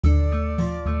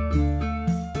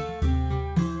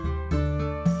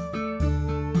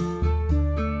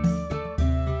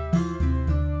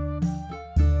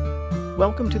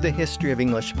Welcome to the History of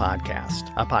English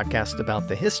podcast, a podcast about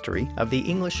the history of the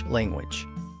English language.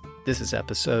 This is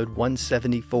episode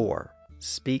 174,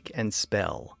 Speak and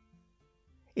Spell.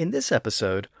 In this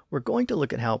episode, we're going to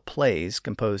look at how plays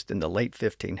composed in the late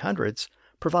 1500s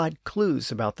provide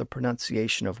clues about the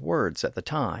pronunciation of words at the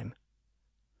time.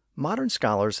 Modern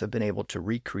scholars have been able to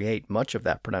recreate much of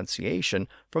that pronunciation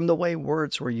from the way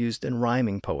words were used in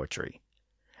rhyming poetry.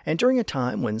 And during a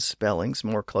time when spellings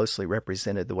more closely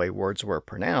represented the way words were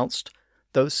pronounced,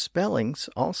 those spellings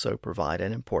also provide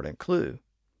an important clue.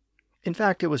 In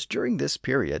fact, it was during this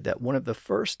period that one of the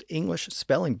first English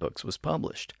spelling books was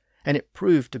published, and it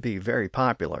proved to be very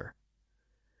popular.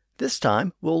 This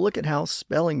time, we'll look at how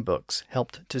spelling books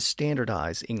helped to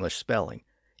standardize English spelling,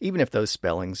 even if those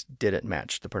spellings didn't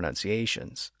match the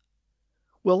pronunciations.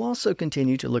 We'll also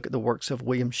continue to look at the works of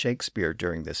William Shakespeare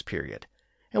during this period,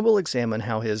 and we'll examine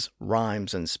how his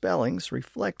rhymes and spellings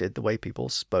reflected the way people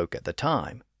spoke at the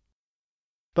time.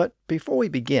 But before we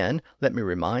begin, let me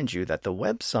remind you that the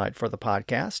website for the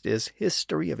podcast is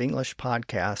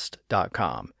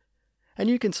historyofenglishpodcast.com, and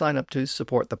you can sign up to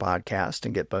support the podcast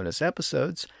and get bonus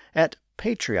episodes at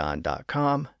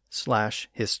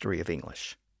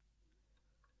patreon.com/historyoфenglish.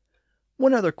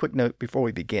 One other quick note before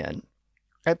we begin.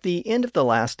 At the end of the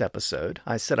last episode,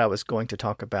 I said I was going to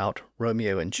talk about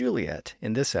Romeo and Juliet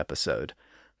in this episode,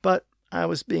 but I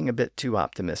was being a bit too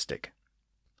optimistic.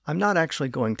 I'm not actually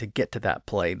going to get to that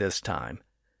play this time.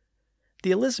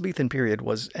 The Elizabethan period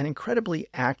was an incredibly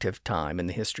active time in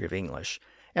the history of English,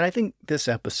 and I think this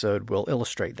episode will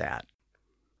illustrate that.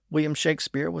 William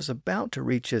Shakespeare was about to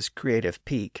reach his creative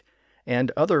peak,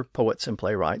 and other poets and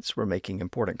playwrights were making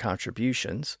important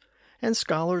contributions, and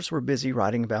scholars were busy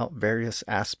writing about various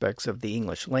aspects of the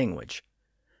English language.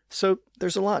 So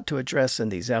there's a lot to address in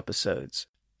these episodes,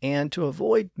 and to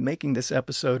avoid making this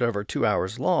episode over 2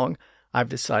 hours long, I've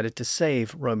decided to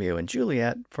save Romeo and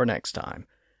Juliet for next time.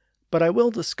 But I will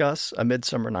discuss A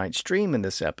Midsummer Night's Dream in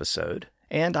this episode,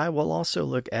 and I will also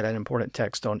look at an important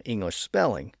text on English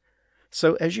spelling.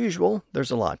 So as usual, there's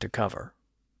a lot to cover.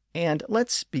 And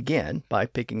let's begin by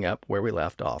picking up where we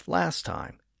left off last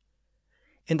time.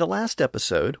 In the last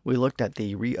episode, we looked at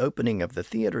the reopening of the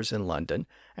theaters in London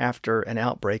after an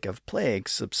outbreak of plague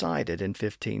subsided in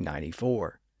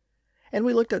 1594. And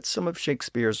we looked at some of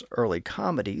Shakespeare's early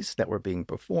comedies that were being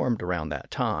performed around that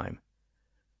time.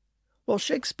 Well,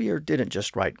 Shakespeare didn't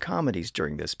just write comedies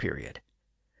during this period.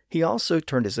 He also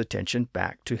turned his attention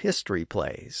back to history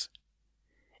plays.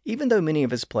 Even though many of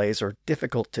his plays are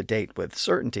difficult to date with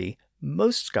certainty,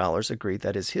 most scholars agree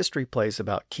that his history plays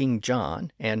about King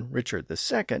John and Richard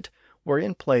II were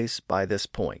in place by this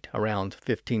point, around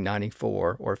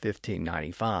 1594 or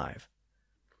 1595.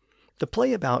 The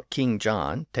play about King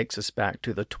John takes us back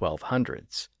to the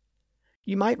 1200s.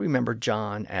 You might remember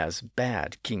John as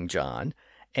Bad King John,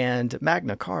 and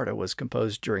Magna Carta was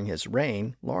composed during his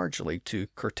reign largely to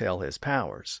curtail his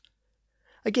powers.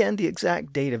 Again, the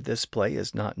exact date of this play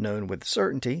is not known with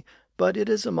certainty, but it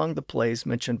is among the plays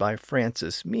mentioned by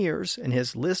Francis Mears in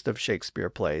his list of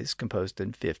Shakespeare plays composed in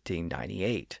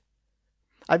 1598.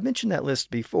 I've mentioned that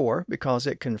list before because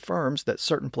it confirms that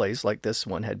certain plays like this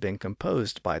one had been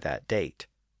composed by that date.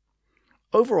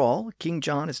 Overall, King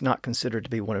John is not considered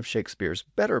to be one of Shakespeare's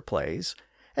better plays,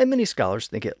 and many scholars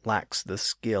think it lacks the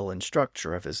skill and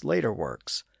structure of his later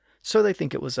works, so they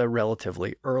think it was a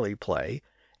relatively early play,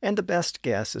 and the best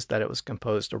guess is that it was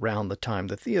composed around the time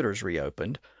the theaters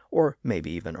reopened, or maybe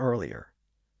even earlier.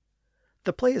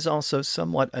 The play is also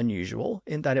somewhat unusual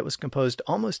in that it was composed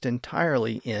almost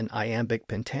entirely in iambic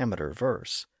pentameter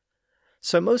verse.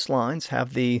 So most lines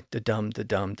have the da-dum,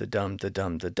 da-dum, da-dum,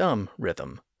 da-dum, da-dum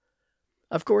rhythm.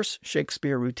 Of course,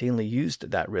 Shakespeare routinely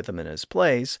used that rhythm in his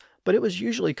plays, but it was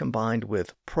usually combined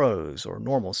with prose or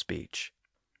normal speech.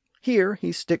 Here,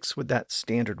 he sticks with that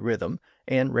standard rhythm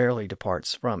and rarely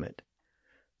departs from it.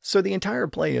 So the entire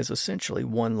play is essentially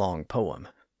one long poem.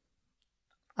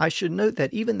 I should note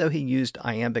that even though he used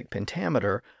iambic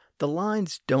pentameter, the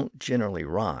lines don't generally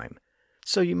rhyme,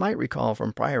 so you might recall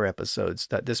from prior episodes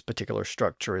that this particular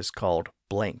structure is called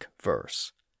blank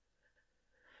verse.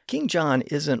 King John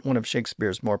isn't one of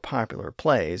Shakespeare's more popular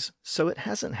plays, so it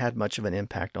hasn't had much of an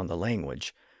impact on the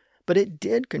language, but it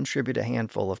did contribute a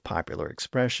handful of popular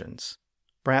expressions.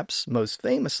 Perhaps most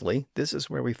famously, this is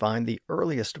where we find the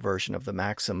earliest version of the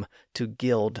maxim, to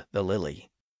gild the lily.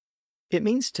 It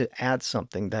means to add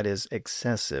something that is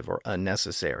excessive or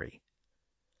unnecessary.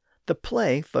 The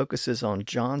play focuses on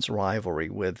John's rivalry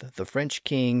with the French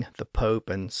king, the Pope,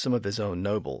 and some of his own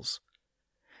nobles.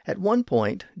 At one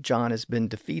point, John has been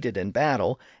defeated in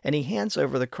battle, and he hands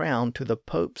over the crown to the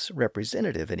Pope's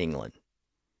representative in England.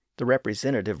 The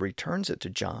representative returns it to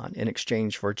John in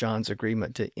exchange for John's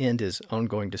agreement to end his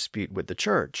ongoing dispute with the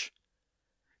church.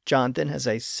 John then has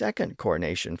a second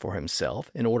coronation for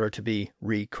himself in order to be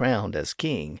recrowned as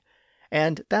king,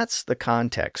 and that's the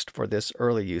context for this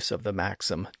early use of the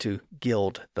maxim to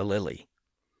gild the lily.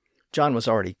 John was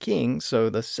already king,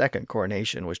 so the second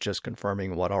coronation was just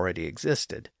confirming what already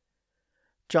existed.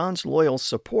 John's loyal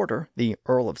supporter, the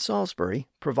Earl of Salisbury,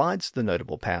 provides the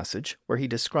notable passage where he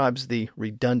describes the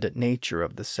redundant nature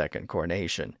of the second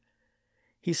coronation.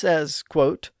 He says,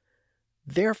 quote,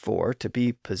 "Therefore to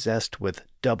be possessed with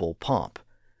double pomp,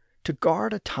 to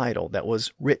guard a title that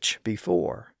was rich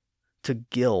before, to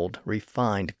gild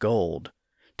refined gold,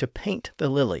 to paint the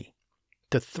lily,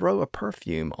 to throw a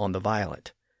perfume on the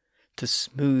violet, to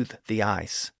smooth the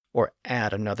ice, or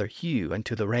add another hue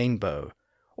unto the rainbow,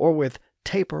 or with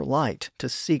taper light to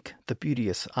seek the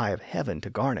beauteous eye of heaven to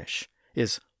garnish,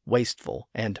 is wasteful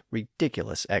and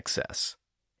ridiculous excess."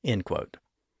 End quote.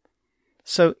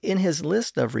 So in his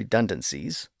list of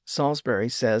redundancies, Salisbury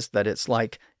says that it's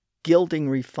like gilding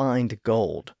refined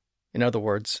gold, in other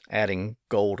words, adding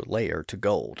gold layer to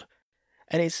gold.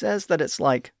 And he says that it's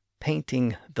like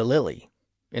painting the lily,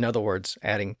 in other words,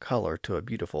 adding color to a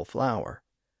beautiful flower.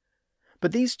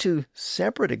 But these two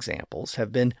separate examples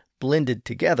have been blended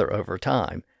together over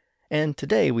time, and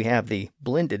today we have the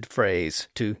blended phrase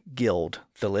to gild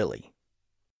the lily.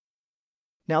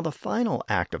 Now the final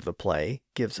act of the play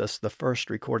gives us the first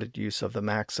recorded use of the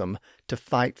maxim to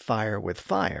fight fire with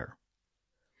fire.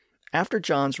 After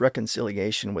John's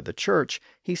reconciliation with the church,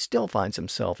 he still finds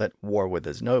himself at war with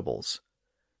his nobles.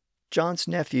 John's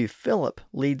nephew Philip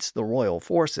leads the royal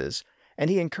forces, and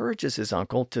he encourages his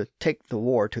uncle to take the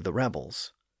war to the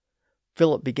rebels.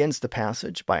 Philip begins the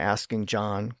passage by asking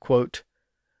John, quote,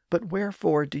 "But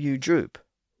wherefore do you droop?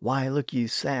 Why look you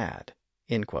sad?"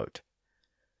 End quote.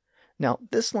 Now,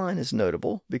 this line is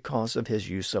notable because of his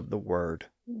use of the word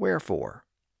wherefore.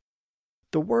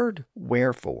 The word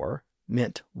wherefore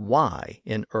meant why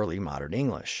in early modern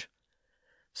English.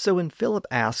 So when Philip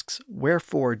asks,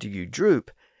 "Wherefore do you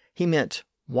droop?" he meant,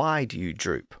 "Why do you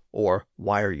droop?" or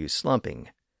 "Why are you slumping?"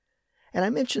 And I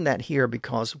mention that here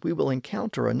because we will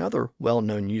encounter another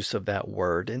well-known use of that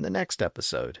word in the next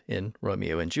episode, in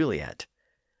Romeo and Juliet.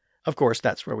 Of course,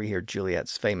 that's where we hear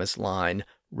Juliet's famous line,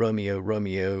 "Romeo,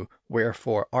 Romeo,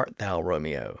 wherefore art thou,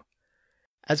 Romeo?"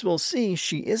 As we'll see,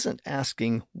 she isn't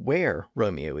asking where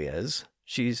Romeo is,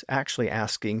 she's actually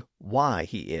asking why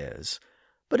he is.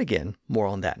 But again, more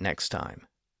on that next time.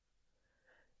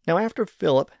 Now after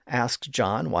Philip asks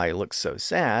John why he looks so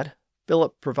sad,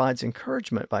 Philip provides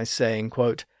encouragement by saying,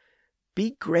 quote,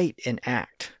 "Be great in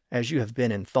act, as you have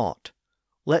been in thought.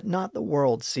 Let not the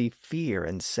world see fear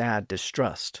and sad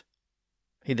distrust."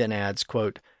 He then adds,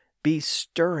 quote, "Be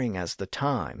stirring as the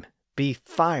time, be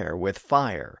fire with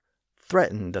fire,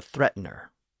 threaten the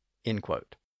threatener." End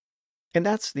quote. And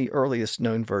that's the earliest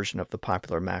known version of the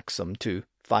popular maxim to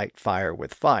fight fire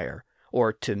with fire,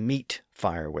 or to meet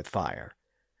fire with fire.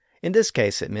 In this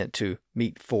case, it meant to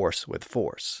meet force with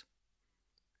force.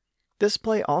 This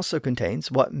play also contains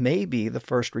what may be the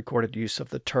first recorded use of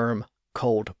the term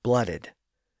cold-blooded.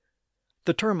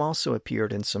 The term also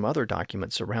appeared in some other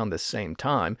documents around this same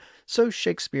time, so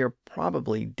Shakespeare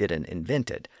probably didn't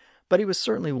invent it, but he was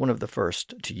certainly one of the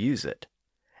first to use it.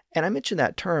 And I mention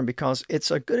that term because it's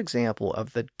a good example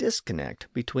of the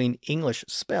disconnect between English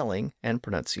spelling and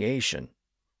pronunciation.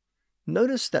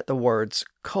 Notice that the words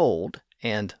cold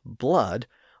and blood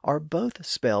are both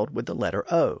spelled with the letter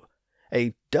O,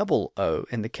 a double O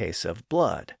in the case of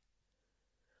blood.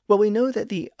 Well, we know that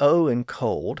the O in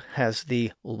cold has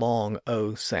the long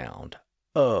O sound,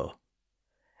 O.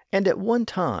 And at one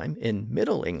time, in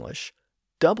Middle English,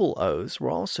 double O's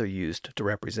were also used to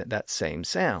represent that same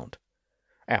sound.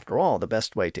 After all, the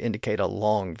best way to indicate a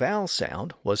long vowel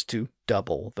sound was to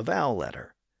double the vowel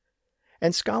letter.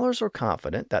 And scholars are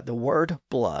confident that the word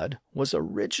blood was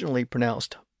originally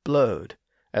pronounced blode,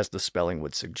 as the spelling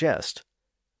would suggest.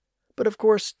 But of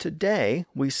course, today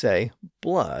we say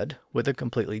blood with a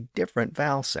completely different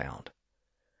vowel sound.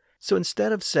 So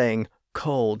instead of saying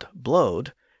cold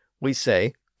blode, we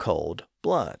say cold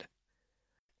blood.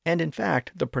 And in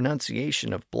fact, the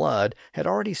pronunciation of blood had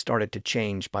already started to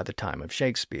change by the time of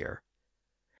Shakespeare.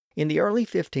 In the early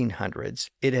 1500s,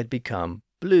 it had become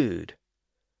blood.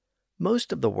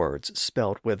 Most of the words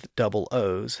spelled with double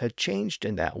O's had changed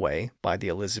in that way by the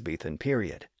Elizabethan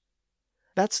period.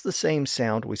 That's the same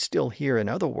sound we still hear in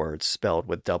other words spelled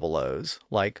with double O's,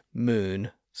 like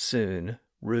moon, soon,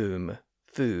 room,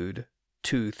 food,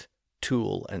 tooth,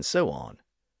 tool, and so on.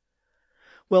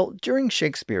 Well, during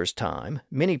Shakespeare's time,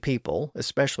 many people,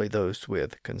 especially those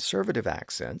with conservative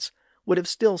accents, would have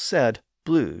still said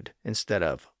 "blued" instead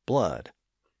of "blood."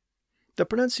 The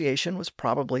pronunciation was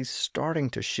probably starting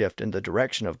to shift in the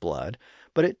direction of blood,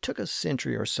 but it took a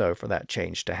century or so for that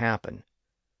change to happen.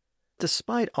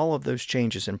 Despite all of those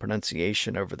changes in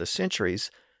pronunciation over the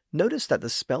centuries, notice that the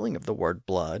spelling of the word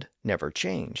blood never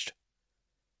changed.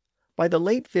 By the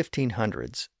late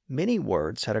 1500s, many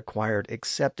words had acquired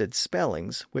accepted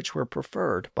spellings which were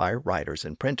preferred by writers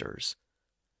and printers.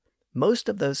 Most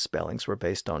of those spellings were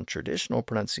based on traditional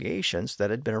pronunciations that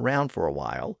had been around for a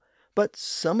while, but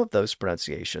some of those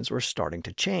pronunciations were starting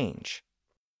to change.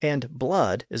 And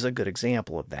blood is a good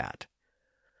example of that.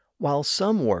 While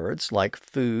some words like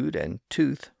food and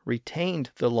tooth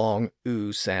retained the long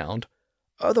oo sound,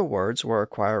 other words were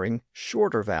acquiring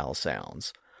shorter vowel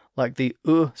sounds, like the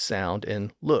sound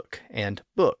in look and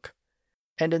book,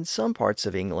 and in some parts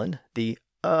of England, the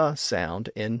sound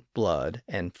in blood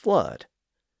and flood.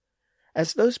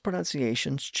 As those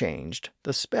pronunciations changed,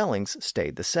 the spellings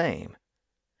stayed the same.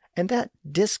 And that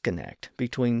disconnect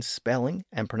between spelling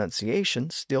and pronunciation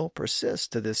still persists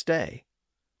to this day.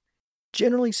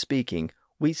 Generally speaking,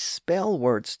 we spell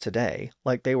words today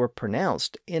like they were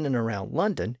pronounced in and around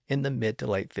London in the mid to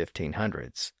late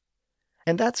 1500s.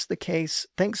 And that's the case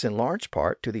thanks in large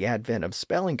part to the advent of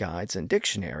spelling guides and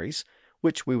dictionaries,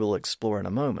 which we will explore in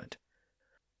a moment.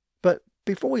 But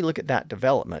before we look at that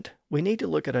development, we need to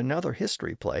look at another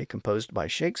history play composed by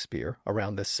Shakespeare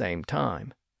around this same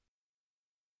time.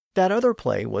 That other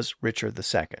play was Richard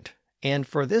II, and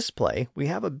for this play we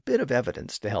have a bit of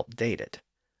evidence to help date it.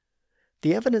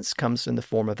 The evidence comes in the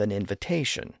form of an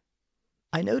invitation.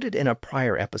 I noted in a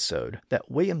prior episode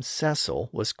that William Cecil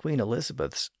was Queen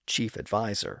Elizabeth's chief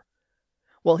advisor.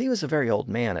 Well, he was a very old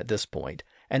man at this point,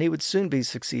 and he would soon be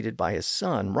succeeded by his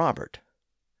son, Robert.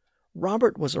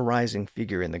 Robert was a rising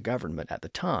figure in the government at the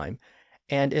time,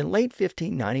 and in late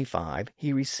 1595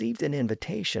 he received an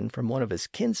invitation from one of his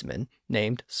kinsmen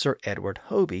named Sir Edward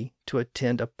Haue to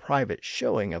attend a private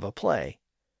showing of a play.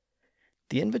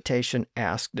 The invitation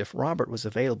asked if Robert was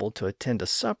available to attend a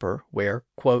supper where,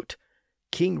 quote,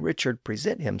 King Richard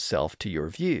present himself to your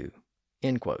view,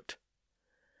 end quote.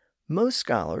 Most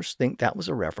scholars think that was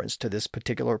a reference to this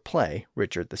particular play,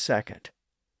 Richard II.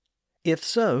 If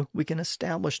so, we can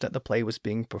establish that the play was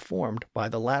being performed by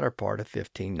the latter part of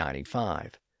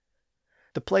 1595.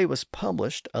 The play was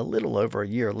published a little over a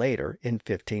year later in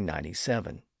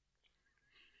 1597.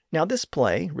 Now this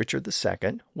play, Richard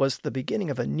II, was the beginning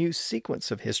of a new sequence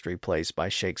of history plays by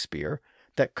Shakespeare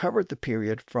that covered the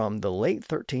period from the late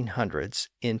 1300s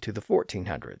into the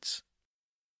 1400s.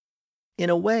 In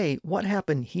a way, what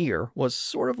happened here was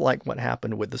sort of like what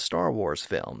happened with the Star Wars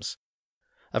films.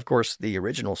 Of course, the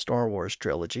original Star Wars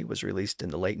trilogy was released in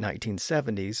the late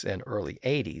 1970s and early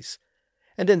 80s,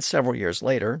 and then several years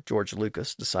later, George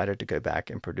Lucas decided to go back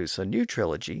and produce a new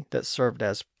trilogy that served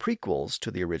as prequels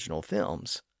to the original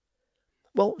films.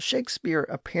 Well, Shakespeare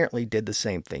apparently did the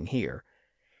same thing here.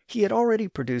 He had already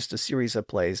produced a series of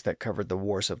plays that covered the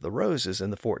Wars of the Roses in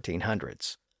the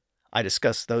 1400s. I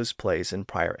discussed those plays in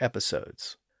prior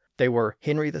episodes. They were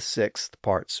Henry VI,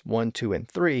 Parts 1, 2, and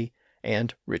 3,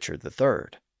 and Richard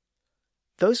III.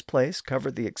 Those plays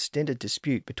covered the extended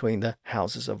dispute between the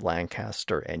houses of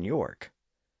Lancaster and York.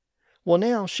 Well,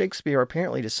 now Shakespeare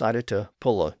apparently decided to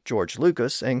pull a George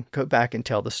Lucas and go back and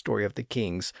tell the story of the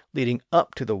kings leading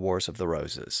up to the Wars of the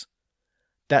Roses.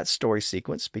 That story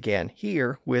sequence began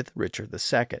here with Richard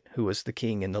II, who was the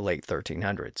king in the late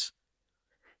 1300s.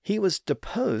 He was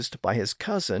deposed by his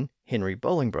cousin, Henry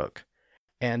Bolingbroke,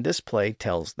 and this play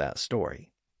tells that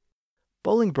story.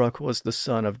 Bolingbroke was the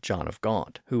son of John of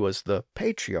Gaunt, who was the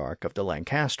patriarch of the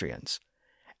Lancastrians,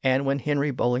 and when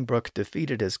Henry Bolingbroke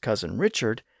defeated his cousin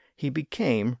Richard, he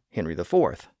became Henry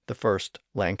IV, the first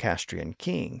Lancastrian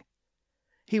king.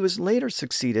 He was later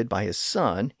succeeded by his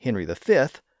son, Henry V,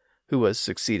 who was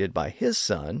succeeded by his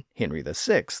son, Henry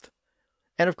VI.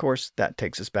 And of course, that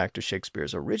takes us back to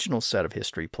Shakespeare's original set of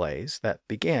history plays that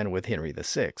began with Henry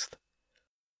VI.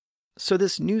 So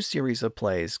this new series of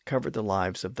plays covered the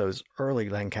lives of those early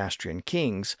Lancastrian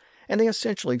kings, and they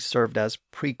essentially served as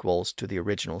prequels to the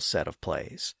original set of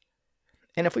plays.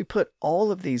 And if we put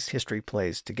all of these history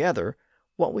plays together,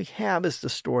 what we have is the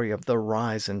story of the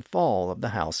rise and fall of the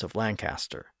House of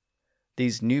Lancaster.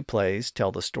 These new plays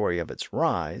tell the story of its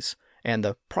rise, and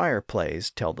the prior plays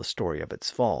tell the story of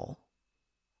its fall.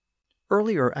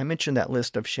 Earlier, I mentioned that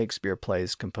list of Shakespeare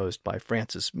plays composed by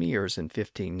Francis Mears in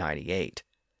 1598.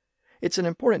 It's an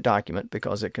important document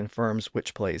because it confirms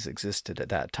which plays existed at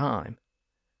that time.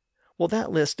 Well,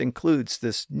 that list includes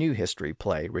this new history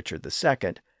play, Richard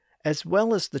II, as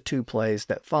well as the two plays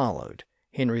that followed,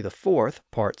 Henry IV,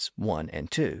 Parts 1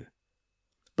 and 2.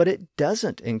 But it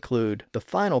doesn't include the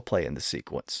final play in the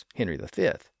sequence, Henry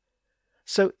V.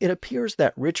 So it appears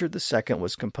that Richard II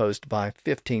was composed by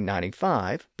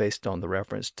 1595, based on the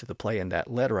reference to the play in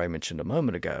that letter I mentioned a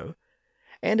moment ago,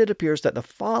 and it appears that the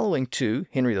following two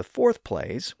Henry IV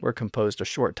plays were composed a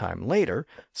short time later,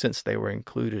 since they were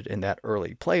included in that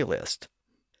early playlist.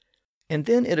 And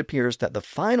then it appears that the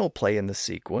final play in the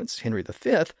sequence, Henry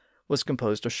V, was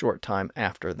composed a short time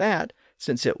after that,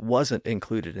 since it wasn't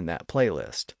included in that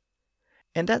playlist.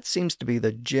 And that seems to be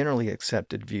the generally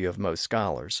accepted view of most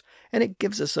scholars, and it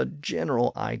gives us a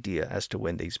general idea as to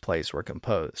when these plays were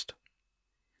composed.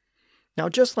 Now,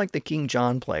 just like the King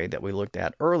John play that we looked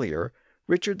at earlier,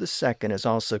 Richard II is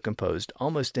also composed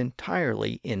almost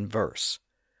entirely in verse.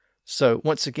 So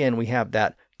once again, we have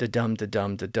that da-dum,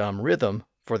 da-dum, da-dum rhythm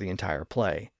for the entire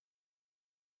play.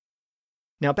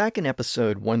 Now, back in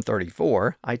episode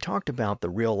 134, I talked about the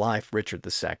real-life Richard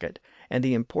II and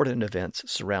the important events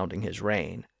surrounding his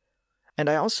reign. And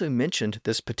I also mentioned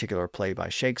this particular play by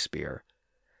Shakespeare.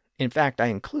 In fact, I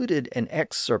included an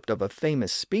excerpt of a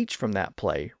famous speech from that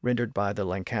play rendered by the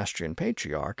Lancastrian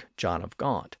patriarch, John of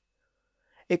Gaunt.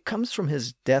 It comes from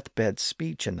his deathbed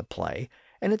speech in the play,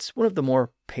 and it's one of the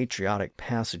more patriotic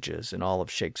passages in all of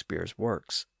Shakespeare's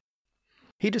works.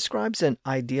 He describes an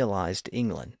idealized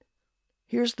England.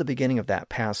 Here's the beginning of that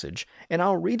passage, and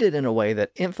I'll read it in a way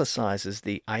that emphasizes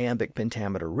the iambic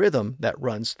pentameter rhythm that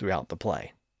runs throughout the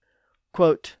play.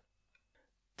 Quote,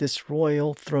 "This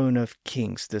royal throne of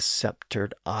kings, this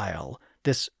sceptred isle,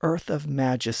 this earth of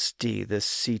majesty, this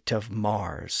seat of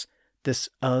Mars, this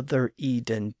other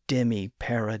Eden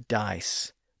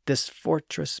demi-paradise, this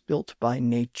fortress built by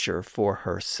nature for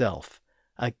herself,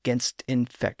 against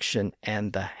infection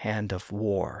and the hand of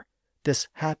war, this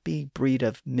happy breed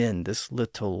of men, this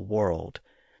little world,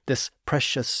 this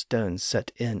precious stone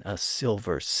set in a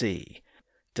silver sea,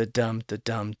 da-dum,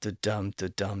 da-dum, da-dum,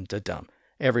 da-dum, da-dum,"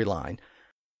 every line.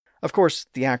 Of course,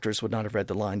 the actors would not have read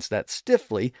the lines that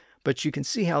stiffly, but you can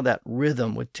see how that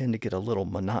rhythm would tend to get a little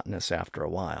monotonous after a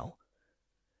while.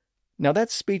 Now,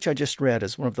 that speech I just read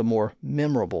is one of the more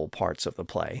memorable parts of the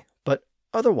play, but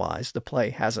otherwise the play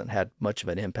hasn't had much of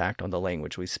an impact on the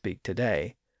language we speak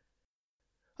today.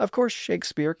 Of course,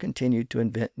 Shakespeare continued to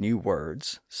invent new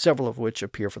words, several of which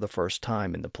appear for the first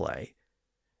time in the play.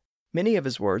 Many of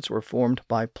his words were formed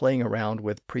by playing around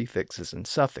with prefixes and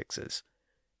suffixes.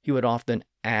 He would often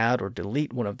add or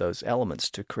delete one of those elements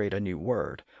to create a new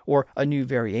word, or a new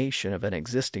variation of an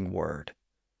existing word.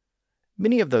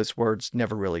 Many of those words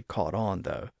never really caught on,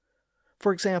 though.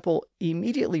 For example,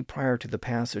 immediately prior to the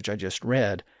passage I just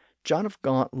read, John of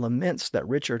Gaunt laments that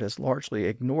Richard has largely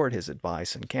ignored his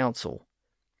advice and counsel.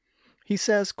 He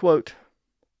says, quote,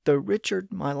 "Though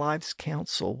Richard my life's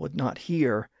counsel would not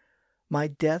hear, my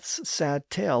death's sad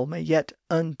tale may yet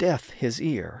undeaf his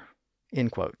ear."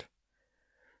 End quote.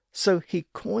 So he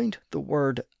coined the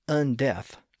word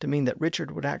undeaf to mean that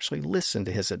Richard would actually listen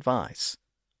to his advice.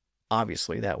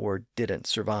 Obviously, that word didn't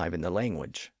survive in the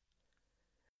language.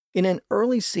 In an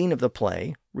early scene of the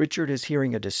play, Richard is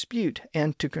hearing a dispute,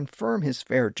 and to confirm his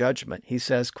fair judgment, he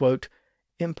says, quote,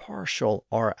 "Impartial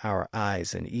are our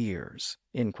eyes and ears,"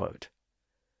 end quote.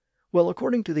 Well,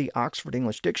 according to the Oxford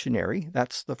English Dictionary,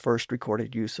 that's the first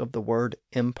recorded use of the word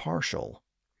impartial.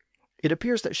 It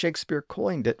appears that Shakespeare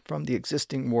coined it from the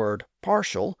existing word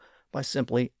partial by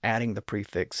simply adding the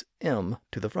prefix "im"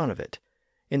 to the front of it,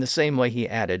 in the same way he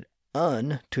added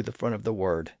 "un" to the front of the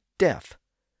word deaf.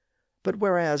 But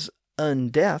whereas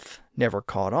undeaf never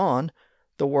caught on,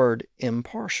 the word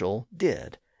impartial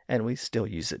did, and we still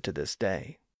use it to this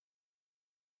day.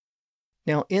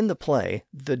 Now, in the play,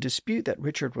 the dispute that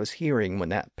Richard was hearing when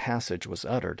that passage was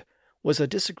uttered was a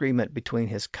disagreement between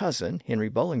his cousin, Henry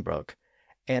Bolingbroke,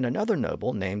 and another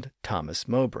noble named Thomas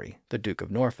Mowbray, the Duke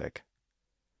of Norfolk.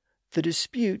 The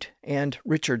dispute, and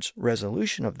Richard's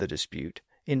resolution of the dispute,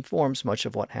 informs much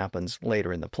of what happens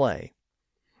later in the play.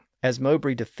 As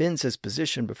Mowbray defends his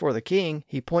position before the king,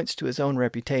 he points to his own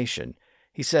reputation.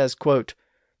 He says, quote,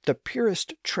 "The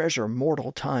purest treasure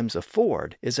mortal times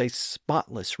afford is a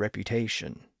spotless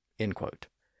reputation," end quote.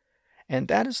 And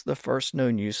that is the first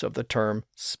known use of the term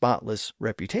spotless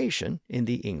reputation in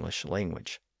the English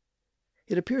language.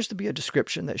 It appears to be a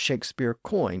description that Shakespeare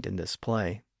coined in this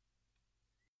play.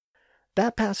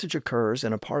 That passage occurs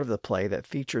in a part of the play that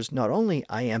features not only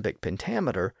iambic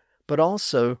pentameter, but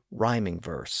also rhyming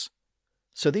verse.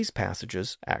 So these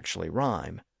passages actually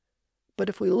rhyme. But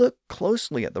if we look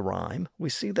closely at the rhyme, we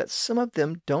see that some of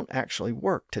them don't actually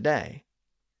work today.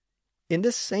 In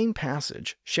this same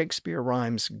passage, Shakespeare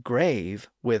rhymes grave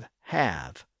with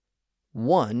have.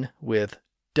 won with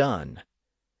done,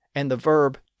 and the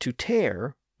verb to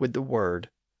tear with the word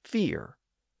fear.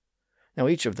 Now,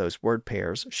 each of those word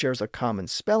pairs shares a common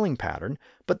spelling pattern,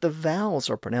 but the vowels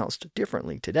are pronounced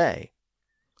differently today.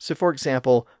 So, for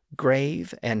example,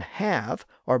 grave and have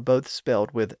are both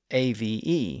spelled with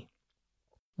ave.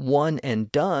 Won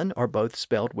and done are both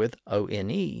spelled with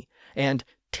one, and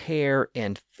tear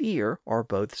and fear are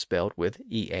both spelled with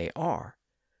ear.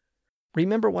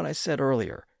 Remember what I said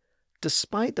earlier.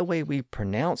 Despite the way we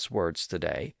pronounce words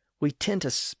today, we tend to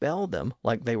spell them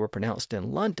like they were pronounced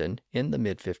in London in the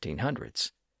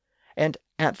mid-1500s. And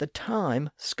at the time,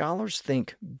 scholars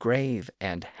think grave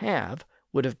and have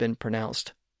would have been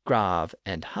pronounced grav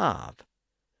and have.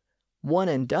 Won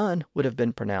and done would have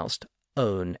been pronounced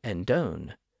own and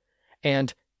don.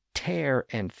 And tear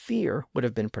and fear would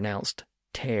have been pronounced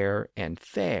tear and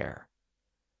fair.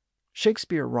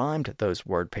 Shakespeare rhymed those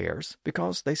word pairs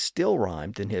because they still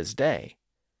rhymed in his day.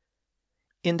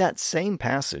 In that same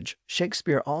passage,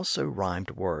 Shakespeare also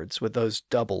rhymed words with those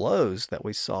double O's that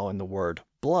we saw in the word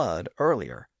blood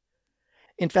earlier.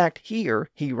 In fact, here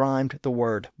he rhymed the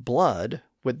word blood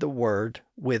with the word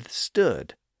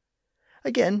withstood.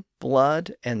 Again,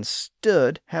 blood and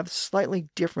stood have slightly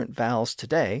different vowels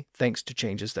today, thanks to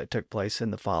changes that took place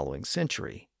in the following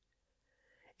century.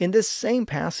 In this same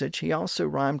passage, he also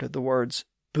rhymed the words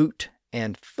boot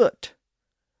and foot.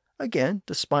 Again,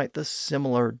 despite the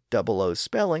similar double O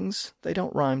spellings, they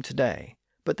don't rhyme today,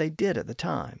 but they did at the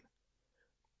time.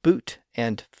 Boot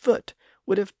and foot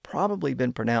would have probably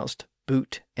been pronounced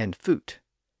boot and foot.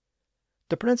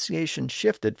 The pronunciation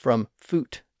shifted from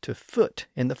foot to foot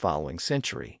in the following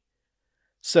century.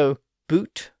 So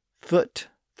boot, foot,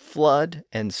 flood,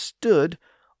 and stood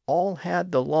all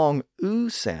had the long oo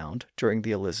sound during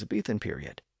the Elizabethan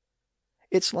period.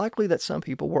 It's likely that some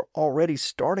people were already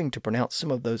starting to pronounce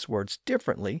some of those words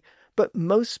differently, but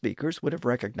most speakers would have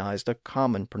recognized a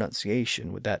common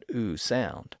pronunciation with that oo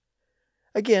sound.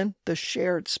 Again, the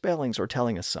shared spellings are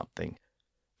telling us something.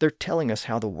 They're telling us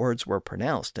how the words were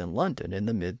pronounced in London in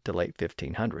the mid to late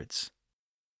 1500s.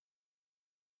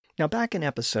 Now, back in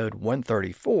episode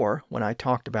 134, when I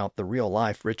talked about the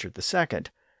real-life Richard II,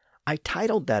 I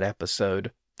titled that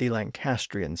episode The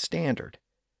Lancastrian Standard.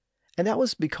 And that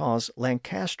was because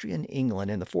Lancastrian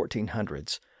England in the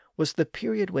 1400s was the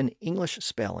period when English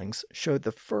spellings showed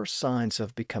the first signs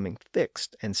of becoming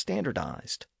fixed and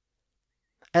standardized.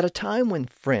 At a time when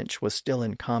French was still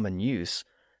in common use,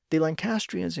 the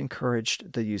Lancastrians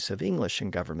encouraged the use of English in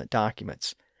government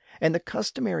documents, and the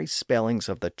customary spellings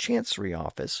of the Chancery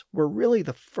Office were really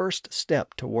the first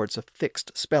step towards a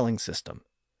fixed spelling system.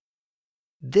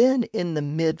 Then, in the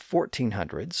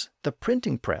mid-1400s, the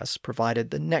printing press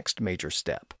provided the next major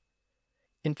step.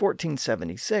 In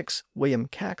 1476, William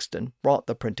Caxton brought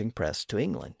the printing press to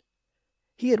England.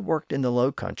 He had worked in the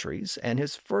Low Countries, and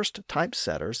his first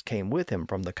typesetters came with him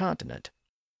from the continent.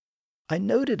 I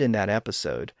noted in that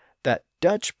episode that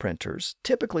Dutch printers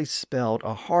typically spelled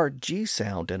a hard G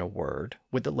sound in a word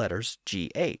with the letters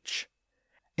GH.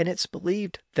 And it's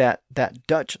believed that that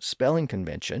Dutch spelling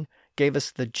convention gave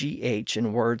us the GH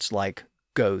in words like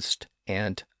ghost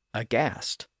and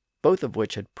aghast, both of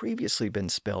which had previously been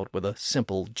spelled with a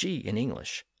simple G in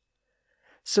English.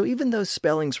 So even though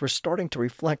spellings were starting to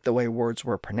reflect the way words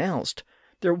were pronounced,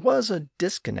 there was a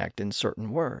disconnect in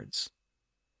certain words.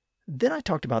 Then I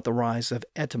talked about the rise of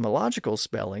etymological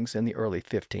spellings in the early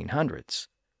 1500s.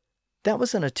 That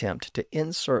was an attempt to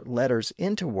insert letters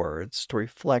into words to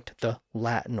reflect the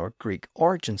Latin or Greek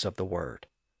origins of the word.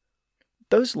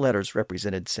 Those letters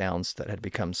represented sounds that had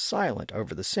become silent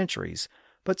over the centuries,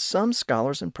 but some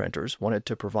scholars and printers wanted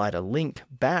to provide a link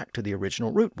back to the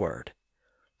original root word.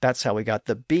 That's how we got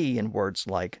the B in words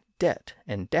like debt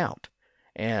and doubt,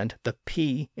 and the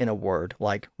P in a word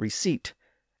like receipt,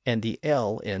 and the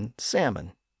L in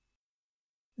salmon.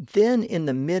 Then in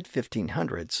the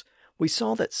mid-1500s, we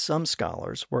saw that some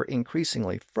scholars were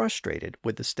increasingly frustrated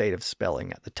with the state of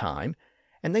spelling at the time,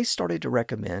 and they started to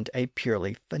recommend a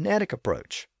purely phonetic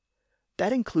approach.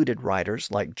 That included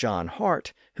writers like John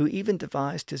Hart, who even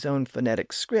devised his own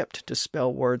phonetic script to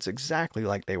spell words exactly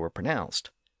like they were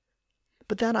pronounced.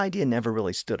 But that idea never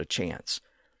really stood a chance.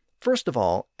 First of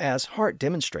all, as Hart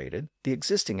demonstrated, the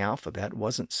existing alphabet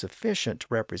wasn't sufficient to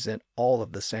represent all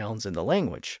of the sounds in the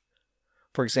language.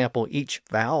 For example, each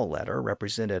vowel letter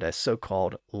represented a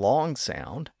so-called long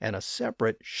sound and a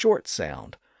separate short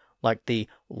sound, like the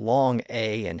long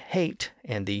A in hate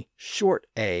and the short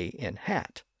A in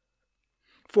hat.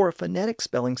 For a phonetic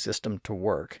spelling system to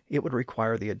work, it would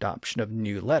require the adoption of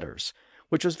new letters,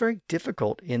 which was very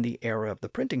difficult in the era of the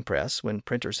printing press when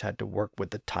printers had to work with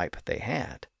the type they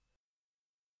had.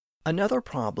 Another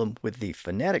problem with the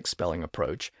phonetic spelling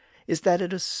approach is that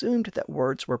it assumed that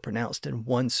words were pronounced in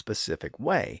one specific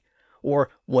way, or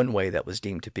one way that was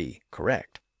deemed to be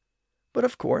correct. But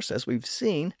of course, as we've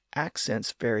seen,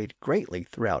 accents varied greatly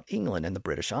throughout England and the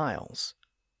British Isles.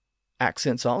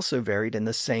 Accents also varied in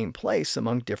the same place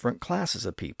among different classes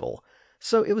of people,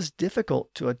 so it was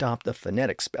difficult to adopt the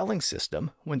phonetic spelling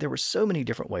system when there were so many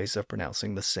different ways of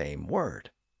pronouncing the same word.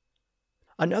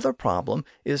 Another problem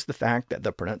is the fact that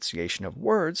the pronunciation of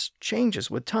words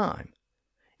changes with time.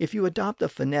 If you adopt a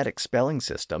phonetic spelling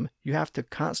system, you have to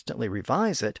constantly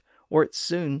revise it, or it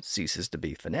soon ceases to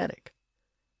be phonetic.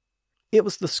 It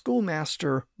was the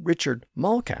schoolmaster Richard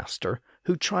Mulcaster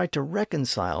who tried to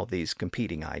reconcile these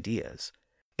competing ideas,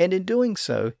 and in doing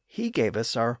so, he gave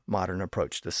us our modern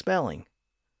approach to spelling.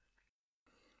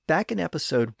 Back in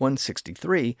episode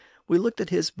 163, we looked at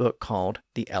his book called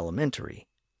The Elementary.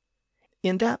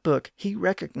 In that book, he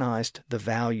recognized the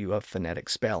value of phonetic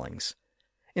spellings.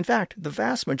 In fact, the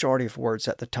vast majority of words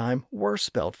at the time were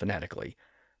spelled phonetically,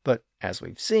 but as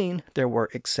we've seen, there were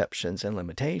exceptions and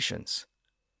limitations.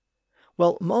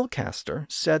 Well,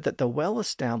 Mulcaster said that the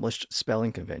well-established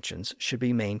spelling conventions should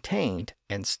be maintained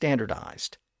and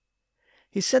standardized.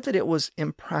 He said that it was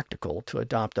impractical to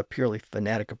adopt a purely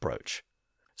phonetic approach,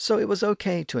 so it was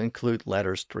okay to include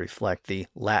letters to reflect the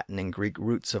Latin and Greek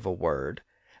roots of a word,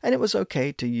 and it was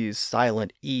okay to use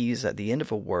silent E's at the end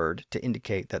of a word to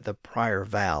indicate that the prior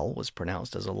vowel was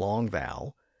pronounced as a long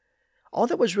vowel. All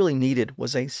that was really needed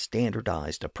was a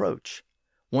standardized approach.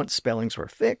 Once spellings were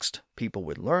fixed, people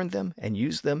would learn them and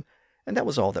use them, and that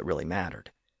was all that really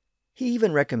mattered. He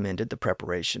even recommended the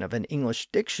preparation of an English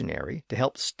dictionary to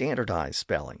help standardize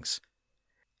spellings.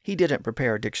 He didn't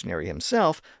prepare a dictionary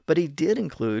himself, but he did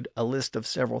include a list of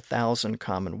several thousand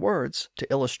common words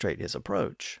to illustrate his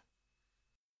approach.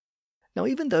 Now,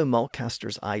 even though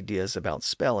Mulcaster's ideas about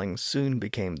spelling soon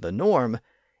became the norm,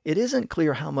 it isn't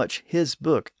clear how much his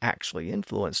book actually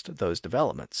influenced those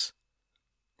developments.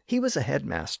 He was a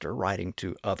headmaster writing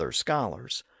to other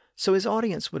scholars, so his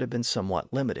audience would have been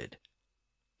somewhat limited.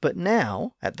 But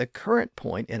now, at the current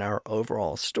point in our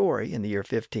overall story in the year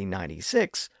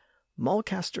 1596,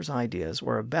 Mulcaster's ideas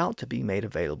were about to be made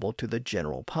available to the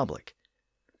general public.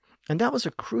 And that was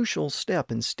a crucial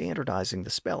step in standardizing the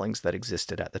spellings that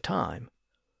existed at the time.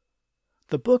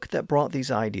 The book that brought these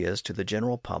ideas to the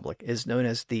general public is known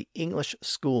as the English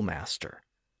School-Maister.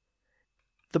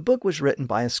 The book was written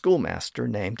by a schoolmaster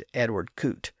named Edward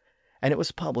Coote, and it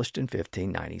was published in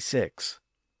 1596.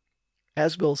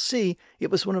 As we'll see,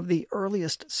 it was one of the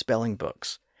earliest spelling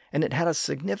books, and it had a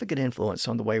significant influence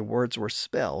on the way words were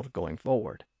spelled going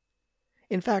forward.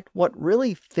 In fact, what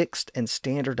really fixed and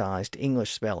standardized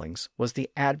English spellings was the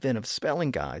advent of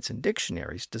spelling guides and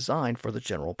dictionaries designed for the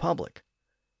general public.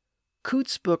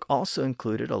 Coote's book also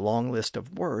included a long list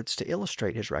of words to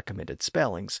illustrate his recommended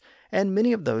spellings, and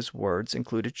many of those words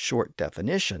included short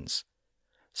definitions.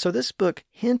 So this book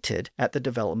hinted at the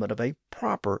development of a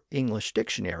proper English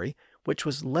dictionary, which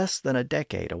was less than a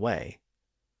decade away.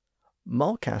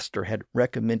 Mulcaster had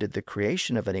recommended the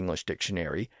creation of an English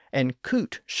dictionary, and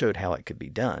Coote showed how it could be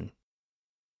done.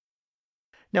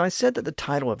 Now, I said that the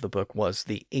title of the book was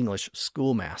The English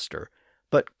Schoolmaster,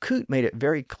 but Coote made it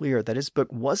very clear that his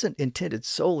book wasn't intended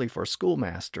solely for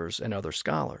schoolmasters and other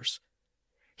scholars.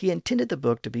 He intended the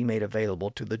book to be made available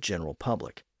to the general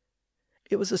public.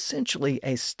 It was essentially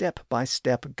a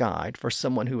step-by-step guide for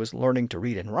someone who was learning to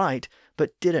read and write,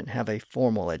 but didn't have a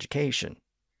formal education.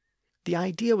 The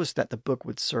idea was that the book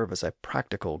would serve as a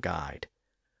practical guide.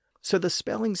 So the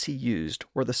spellings he used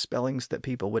were the spellings that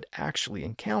people would actually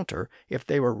encounter if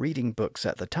they were reading books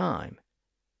at the time.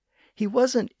 He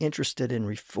wasn't interested in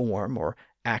reform or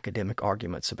academic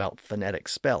arguments about phonetic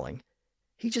spelling.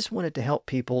 He just wanted to help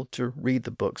people to read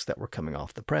the books that were coming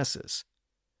off the presses.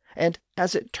 And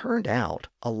as it turned out,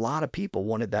 a lot of people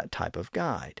wanted that type of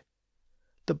guide.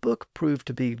 The book proved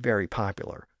to be very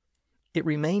popular. It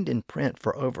remained in print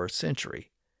for over a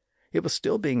century. It was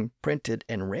still being printed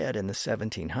and read in the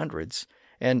 1700s,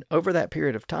 and over that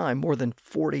period of time, more than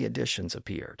 40 editions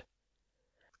appeared.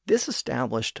 This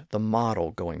established the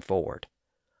model going forward.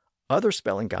 Other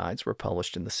spelling guides were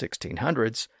published in the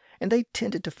 1600s, and they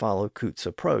tended to follow Coote's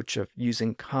approach of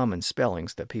using common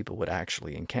spellings that people would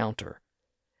actually encounter.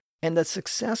 And the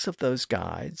success of those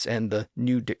guides and the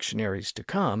new dictionaries to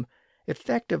come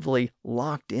effectively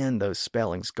locked in those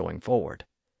spellings going forward.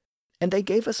 And they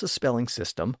gave us a spelling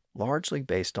system largely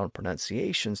based on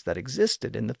pronunciations that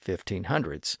existed in the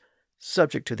 1500s,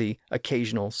 subject to the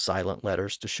occasional silent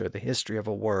letters to show the history of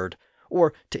a word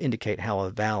or to indicate how a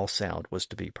vowel sound was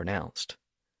to be pronounced.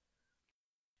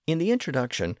 In the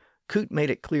introduction, Coote made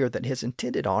it clear that his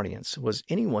intended audience was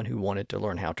anyone who wanted to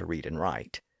learn how to read and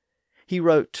write. He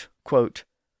wrote, quote,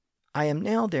 "I am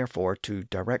now therefore to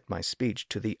direct my speech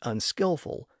to the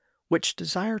unskillful, which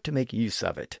desire to make use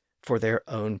of it for their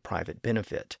own private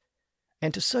benefit,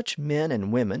 and to such men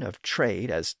and women of trade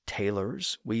as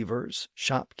tailors, weavers,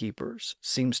 shopkeepers,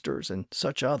 seamsters, and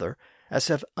such other as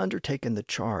have undertaken the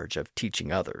charge of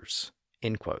teaching others."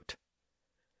 End quote.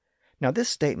 Now, this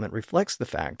statement reflects the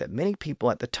fact that many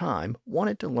people at the time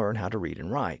wanted to learn how to read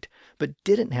and write, but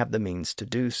didn't have the means to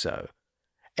do so.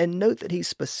 And note that he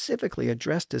specifically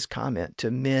addressed his comment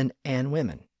to men and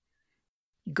women.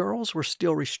 Girls were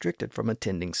still restricted from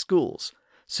attending schools,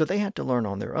 so they had to learn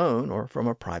on their own or from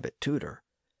a private tutor.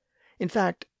 In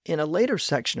fact, in a later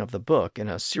section of the book, in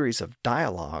a series of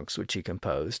dialogues which he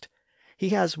composed, he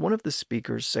has one of the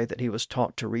speakers say that he was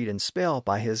taught to read and spell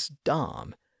by his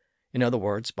dame, in other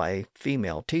words, by a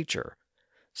female teacher.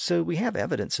 So we have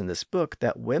evidence in this book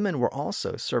that women were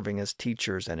also serving as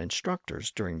teachers and instructors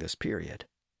during this period.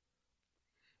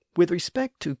 With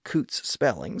respect to Coote's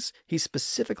spellings, he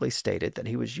specifically stated that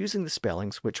he was using the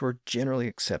spellings which were generally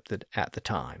accepted at the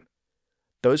time.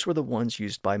 Those were the ones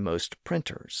used by most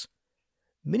printers.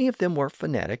 Many of them were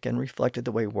phonetic and reflected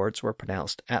the way words were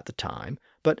pronounced at the time,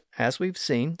 but as we've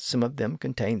seen, some of them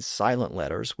contained silent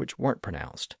letters which weren't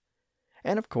pronounced.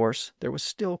 And of course, there was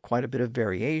still quite a bit of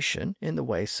variation in the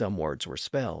way some words were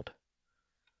spelled.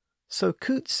 So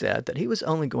Coote said that he was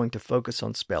only going to focus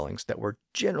on spellings that were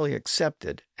generally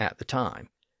accepted at the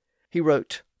time. He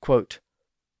wrote, quote,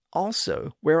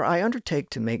 "Also, where I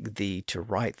undertake to make thee to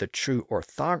write the true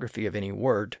orthography of any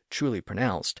word truly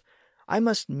pronounced, I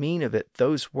must mean of it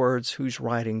those words whose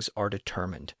writings are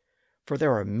determined, for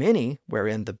there are many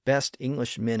wherein the best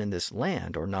English men in this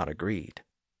land are not agreed."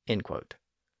 End quote.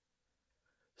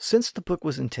 Since the book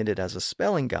was intended as a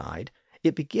spelling guide,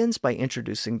 it begins by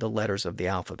introducing the letters of the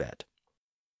alphabet.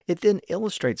 It then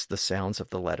illustrates the sounds of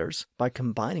the letters by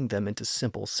combining them into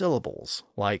simple syllables,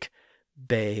 like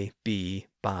bay, bee,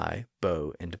 bi,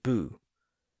 bo, and boo.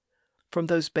 From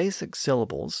those basic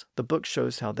syllables, the book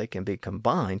shows how they can be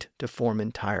combined to form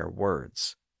entire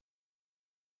words.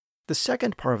 The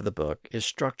second part of the book is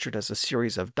structured as a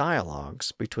series of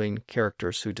dialogues between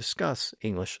characters who discuss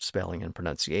English spelling and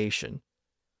pronunciation.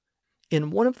 In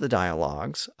one of the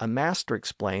dialogues, a master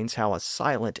explains how a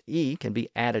silent E can be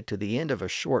added to the end of a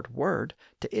short word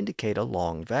to indicate a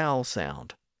long vowel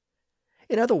sound.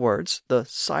 In other words, the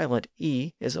silent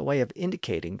E is a way of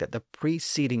indicating that the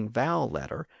preceding vowel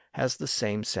letter has the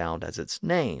same sound as its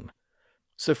name.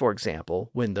 So, for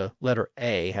example, when the letter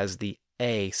A has the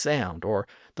A sound, or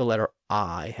the letter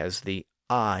I has the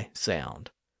I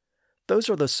sound. Those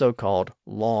are the so-called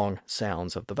long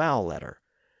sounds of the vowel letter.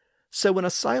 So when a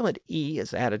silent E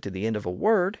is added to the end of a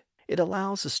word, it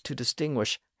allows us to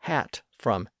distinguish hat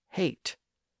from hate,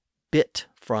 bit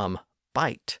from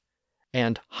bite,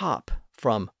 and hop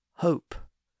from hope.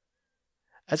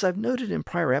 As I've noted in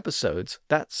prior episodes,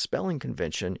 that spelling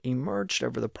convention emerged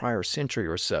over the prior century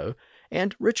or so,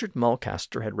 and Richard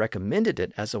Mulcaster had recommended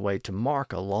it as a way to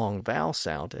mark a long vowel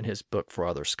sound in his book for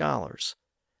other scholars.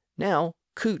 Now,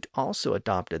 Coote also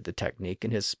adopted the technique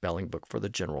in his spelling book for the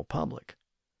general public.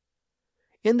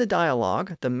 In the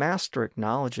dialogue, the master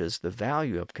acknowledges the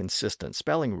value of consistent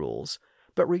spelling rules,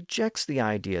 but rejects the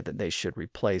idea that they should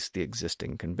replace the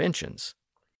existing conventions.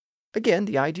 Again,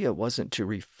 the idea wasn't to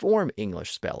reform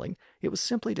English spelling, it was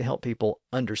simply to help people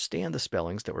understand the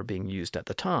spellings that were being used at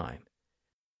the time.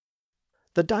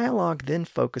 The dialogue then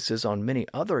focuses on many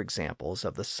other examples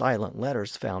of the silent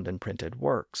letters found in printed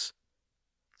works.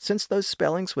 Since those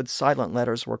spellings with silent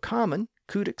letters were common,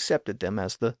 Coote accepted them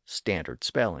as the standard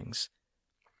spellings.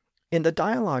 In the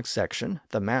dialogue section,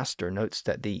 the master notes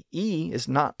that the E is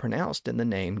not pronounced in the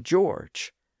name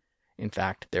George. In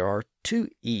fact, there are 2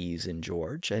 E's in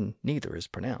George, and neither is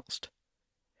pronounced.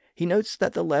 He notes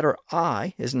that the letter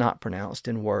I is not pronounced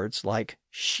in words like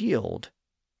shield,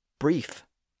 brief,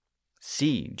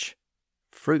 siege,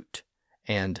 fruit,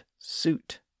 and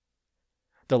suit.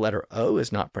 The letter O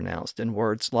is not pronounced in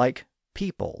words like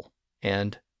people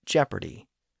and jeopardy.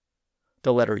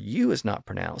 The letter U is not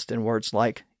pronounced in words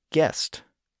like guest,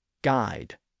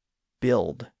 guide,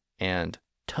 build, and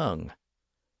tongue.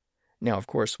 Now, of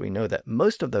course, we know that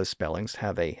most of those spellings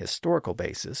have a historical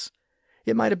basis.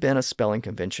 It might have been a spelling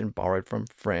convention borrowed from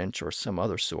French or some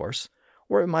other source,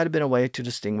 or it might have been a way to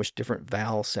distinguish different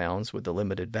vowel sounds with the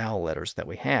limited vowel letters that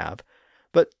we have.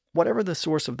 But whatever the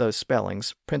source of those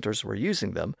spellings, printers were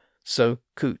using them, so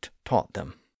Coote taught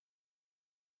them.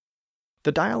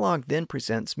 The dialogue then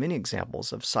presents many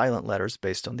examples of silent letters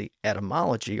based on the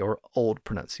etymology or old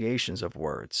pronunciations of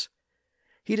words.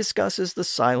 He discusses the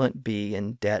silent B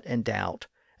in debt and doubt,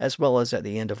 as well as at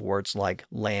the end of words like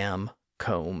lamb,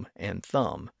 comb, and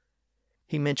thumb.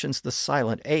 He mentions the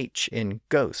silent H in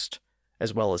ghost,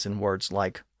 as well as in words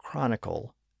like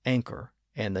chronicle, anchor,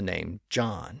 and the name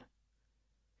John.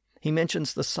 He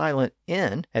mentions the silent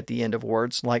N at the end of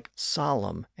words like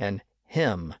solemn and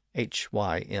hymn,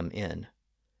 Hymn.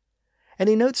 And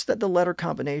he notes that the letter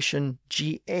combination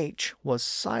GH was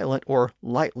silent or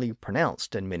lightly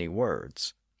pronounced in many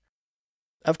words.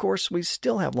 Of course, we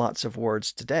still have lots of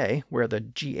words today where the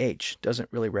GH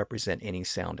doesn't really represent any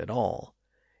sound at all.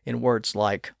 In words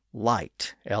like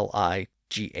light, L-I-G-H-T,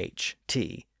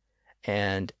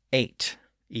 and eight,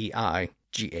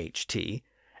 E-I-G-H-T,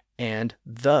 and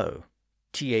though,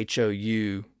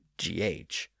 T-H-O-U-G-H.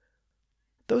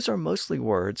 Those are mostly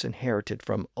words inherited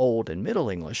from Old and Middle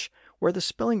English where the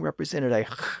spelling represented a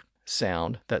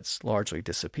sound that's largely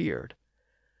disappeared.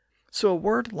 So a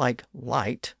word like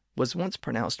light was once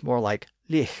pronounced more like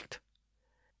Licht.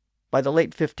 By the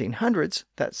late 1500s,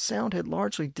 that sound had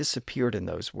largely disappeared in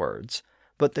those words,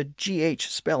 but the GH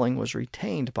spelling was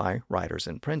retained by writers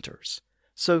and printers.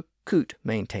 So Coote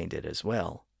maintained it as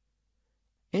well.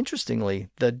 Interestingly,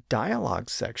 the dialogue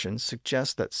section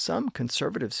suggests that some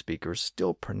conservative speakers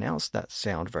still pronounce that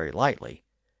sound very lightly.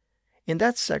 In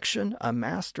that section, a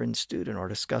master and student are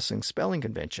discussing spelling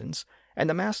conventions, and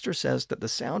the master says that the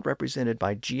sound represented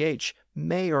by GH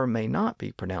may or may not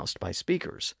be pronounced by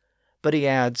speakers. But he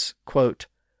adds, quote,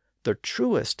 "The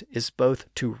truest is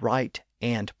both to write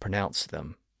and pronounce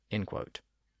them," end quote.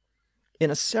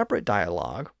 In a separate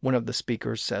dialogue, one of the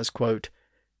speakers says, quote,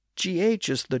 "GH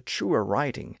is the truer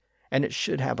writing, and it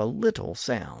should have a little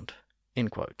sound," end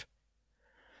quote.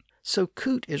 So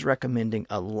Coote is recommending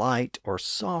a light or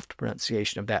soft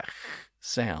pronunciation of that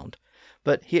sound,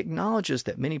 but he acknowledges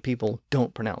that many people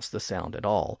don't pronounce the sound at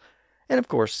all, and of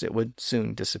course it would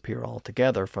soon disappear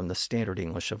altogether from the standard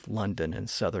English of London and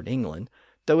southern England,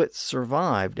 though it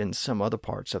survived in some other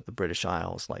parts of the British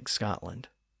Isles like Scotland.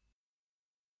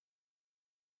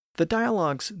 The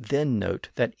dialogues then note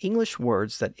that English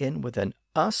words that end with an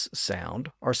us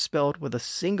sound are spelled with a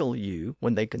single U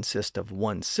when they consist of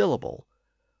one syllable.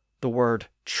 The word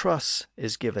truss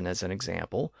is given as an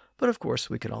example, but of course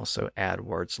we could also add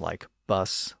words like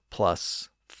bus, plus,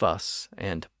 fuss,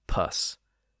 and puss.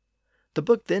 The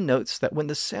book then notes that when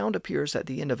the sound appears at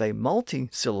the end of a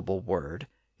multi-syllable word,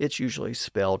 it's usually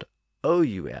spelled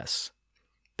OUS.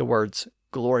 The words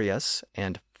glorious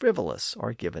and frivolous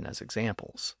are given as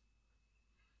examples.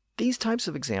 These types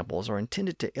of examples are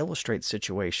intended to illustrate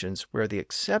situations where the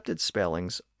accepted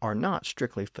spellings are not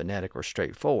strictly phonetic or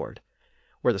straightforward,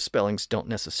 where the spellings don't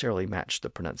necessarily match the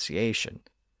pronunciation.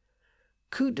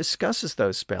 Coote discusses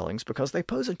those spellings because they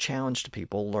pose a challenge to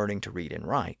people learning to read and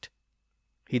write.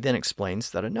 He then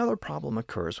explains that another problem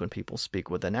occurs when people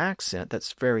speak with an accent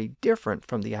that's very different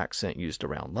from the accent used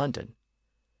around London.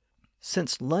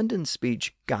 Since London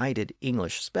speech guided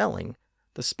English spelling,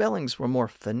 the spellings were more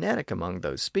phonetic among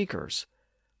those speakers.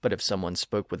 But if someone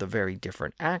spoke with a very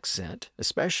different accent,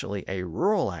 especially a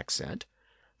rural accent,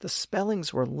 the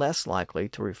spellings were less likely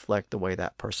to reflect the way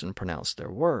that person pronounced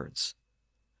their words.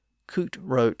 Coote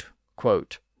wrote,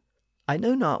 quote, "I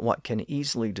know not what can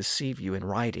easily deceive you in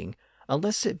writing,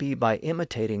 unless it be by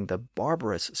imitating the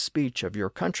barbarous speech of your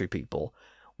country people,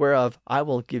 whereof I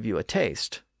will give you a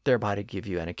taste, thereby to give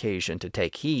you an occasion to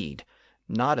take heed,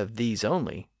 not of these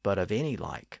only, but of any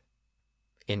like."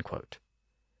 End quote.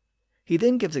 He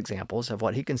then gives examples of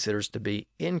what he considers to be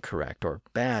incorrect or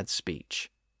bad speech.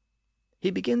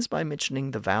 He begins by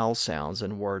mentioning the vowel sounds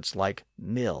in words like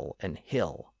mill and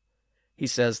hill. He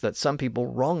says that some people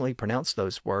wrongly pronounce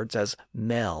those words as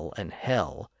mell and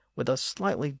hell, with a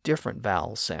slightly different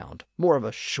vowel sound, more of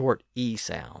a short E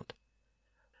sound.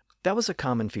 That was a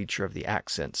common feature of the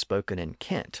accent spoken in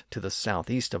Kent to the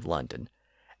southeast of London,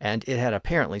 and it had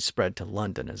apparently spread to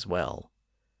London as well.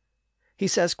 He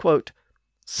says, quote,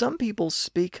 "Some people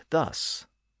speak thus,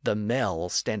 the mell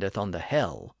standeth on the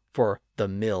hell, for the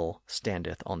mill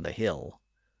standeth on the hill.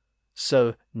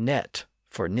 So net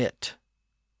for knit,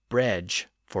 bredge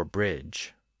for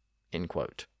bridge." End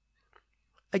quote.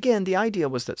 Again, the idea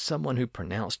was that someone who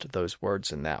pronounced those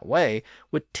words in that way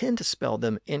would tend to spell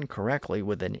them incorrectly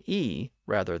with an E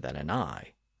rather than an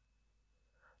I.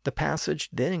 The passage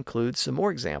then includes some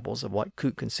more examples of what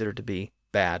Coote considered to be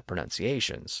bad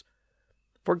pronunciations.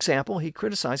 For example, he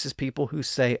criticizes people who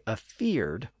say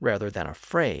afeared rather than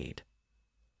afraid.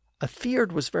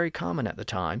 Afeared was very common at the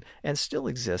time and still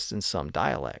exists in some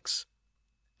dialects.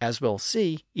 As we'll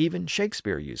see, even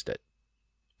Shakespeare used it.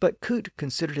 But Coote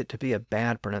considered it to be a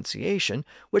bad pronunciation,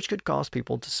 which could cause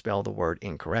people to spell the word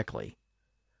incorrectly.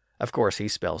 Of course, he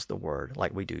spells the word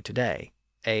like we do today,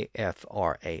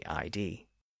 A-F-R-A-I-D.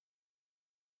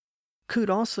 Coote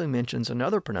also mentions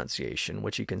another pronunciation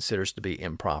which he considers to be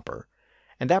improper,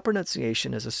 and that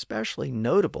pronunciation is especially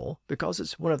notable because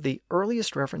it's one of the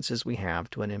earliest references we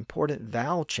have to an important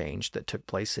vowel change that took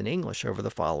place in English over the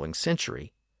following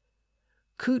century.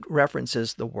 Coote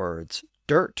references the words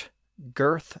dirt,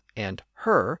 girth, and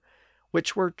her,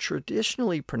 which were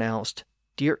traditionally pronounced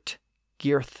dirt,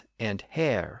 girth, and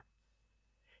hair.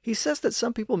 He says that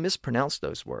some people mispronounce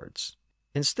those words.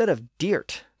 Instead of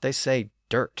dirt, they say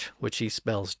dirt, which he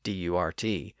spells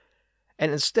D-U-R-T.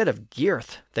 And instead of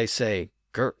girth, they say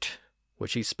girt,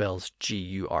 which he spells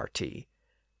G-U-R-T.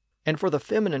 And for the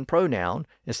feminine pronoun,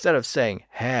 instead of saying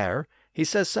hair, he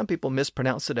says some people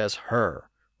mispronounce it as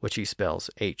her, which he spells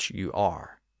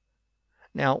H-U-R.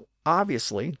 Now,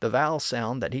 obviously, the vowel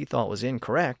sound that he thought was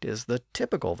incorrect is the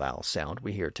typical vowel sound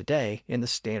we hear today in the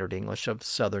standard English of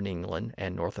Southern England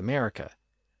and North America.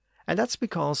 And that's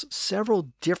because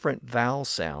several different vowel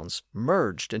sounds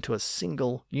merged into a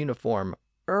single uniform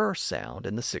sound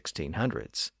in the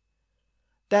 1600s.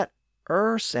 That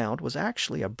sound was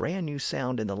actually a brand new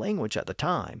sound in the language at the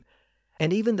time,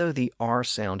 and even though the R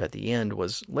sound at the end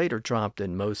was later dropped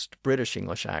in most British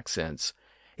English accents,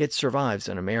 it survives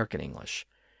in American English.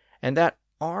 And that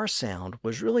R sound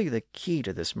was really the key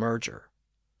to this merger.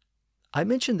 I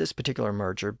mentioned this particular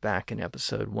merger back in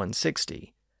episode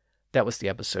 160. That was the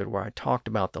episode where I talked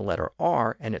about the letter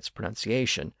R and its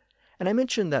pronunciation, and I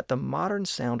mentioned that the modern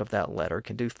sound of that letter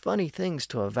can do funny things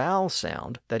to a vowel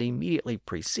sound that immediately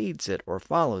precedes it or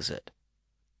follows it.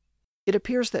 It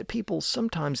appears that people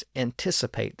sometimes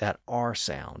anticipate that R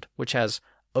sound, which has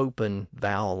open,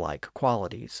 vowel-like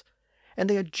qualities, and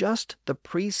they adjust the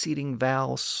preceding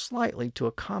vowel slightly to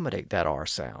accommodate that R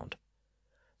sound.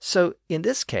 So in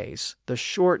this case, the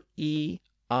short E,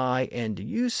 I, and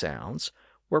U sounds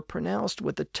were pronounced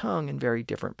with the tongue in very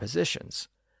different positions.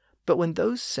 But when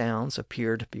those sounds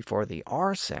appeared before the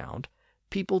R sound,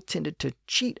 people tended to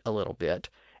cheat a little bit,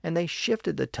 and they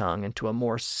shifted the tongue into a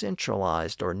more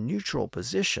centralized or neutral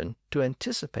position to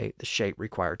anticipate the shape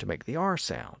required to make the R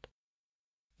sound.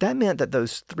 That meant that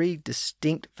those three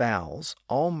distinct vowels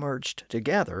all merged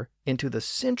together into the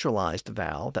centralized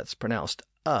vowel that's pronounced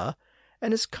and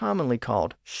is commonly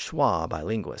called schwa by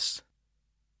linguists.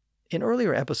 In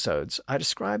earlier episodes, I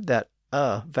described that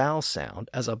vowel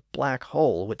sound as a black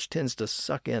hole which tends to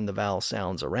suck in the vowel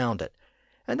sounds around it,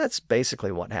 and that's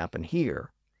basically what happened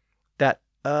here. That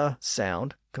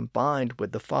sound combined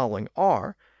with the following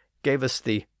R gave us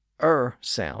the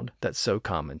sound that's so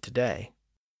common today.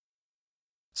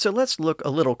 So let's look a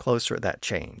little closer at that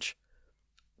change.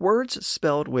 Words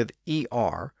spelled with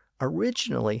ER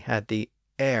originally had the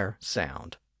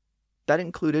sound. That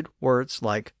included words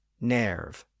like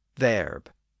nerve, verb,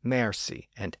 merci,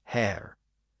 and hair.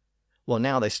 Well,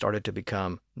 now they started to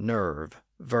become nerve,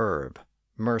 verb,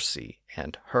 mercy,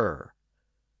 and her.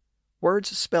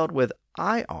 Words spelled with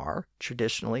IR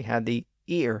traditionally had the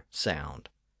ear sound.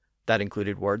 That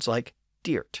included words like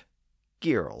dirt,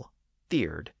 girl,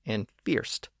 feared, and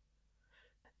fierced.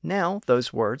 Now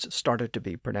those words started to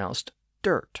be pronounced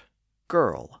dirt,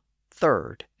 girl,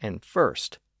 third, and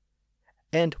first.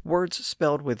 And words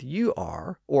spelled with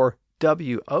UR or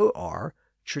WOR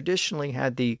traditionally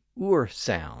had the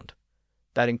sound.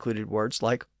 That included words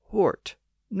like hort,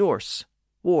 norse,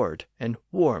 ward, and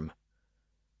warm.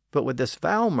 But with this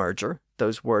vowel merger,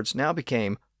 those words now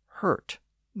became hurt,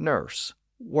 nurse,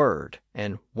 word,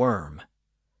 and worm.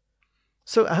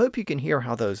 So I hope you can hear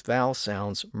how those vowel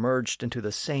sounds merged into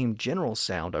the same general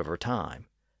sound over time.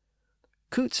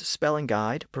 Coote's spelling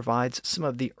guide provides some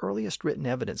of the earliest written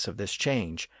evidence of this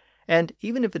change, and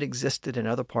even if it existed in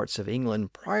other parts of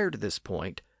England prior to this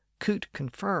point, Coote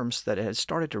confirms that it had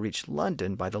started to reach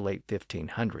London by the late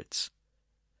 1500s.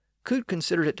 Coote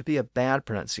considered it to be a bad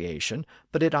pronunciation,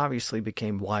 but it obviously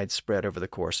became widespread over the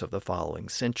course of the following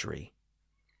century.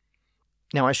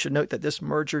 Now, I should note that this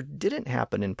merger didn't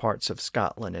happen in parts of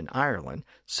Scotland and Ireland,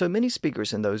 so many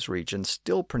speakers in those regions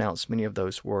still pronounce many of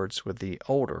those words with the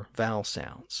older vowel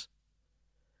sounds.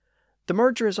 The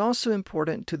merger is also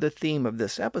important to the theme of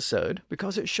this episode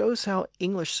because it shows how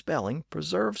English spelling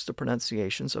preserves the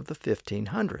pronunciations of the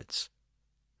 1500s.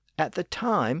 At the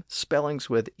time, spellings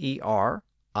with ER,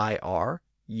 IR,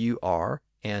 UR,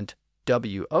 and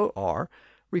WOR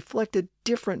reflected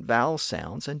different vowel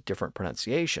sounds and different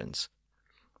pronunciations.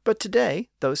 But today,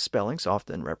 those spellings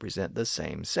often represent the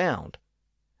same sound.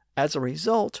 As a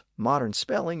result, modern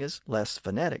spelling is less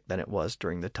phonetic than it was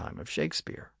during the time of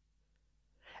Shakespeare.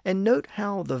 And note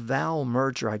how the vowel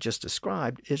merger I just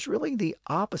described is really the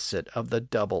opposite of the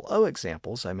double O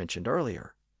examples I mentioned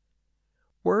earlier.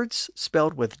 Words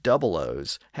spelled with double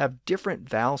O's have different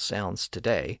vowel sounds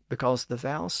today because the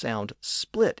vowel sound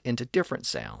split into different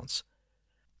sounds.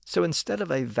 So instead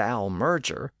of a vowel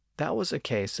merger, that was a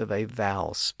case of a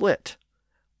vowel split.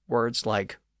 Words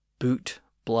like boot,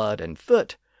 blood, and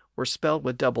foot were spelled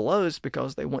with double O's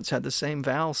because they once had the same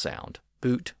vowel sound,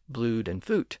 boot, blued, and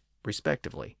foot,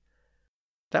 respectively.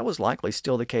 That was likely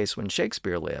still the case when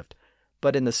Shakespeare lived,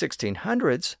 but in the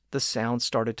 1600s, the sounds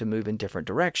started to move in different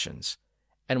directions.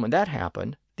 And when that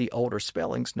happened, the older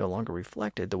spellings no longer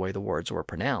reflected the way the words were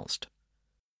pronounced.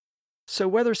 So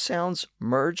whether sounds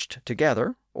merged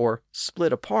together or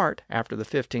split apart after the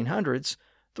 1500s,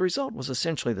 the result was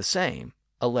essentially the same,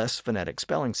 a less phonetic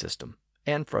spelling system,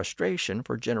 and frustration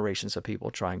for generations of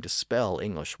people trying to spell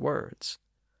English words.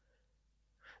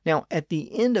 Now, at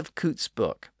the end of Coote's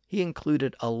book, he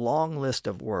included a long list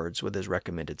of words with his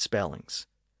recommended spellings.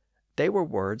 They were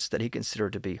words that he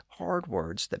considered to be hard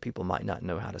words that people might not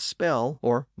know how to spell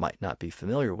or might not be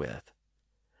familiar with.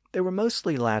 They were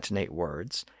mostly Latinate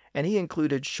words, and he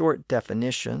included short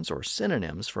definitions or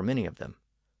synonyms for many of them.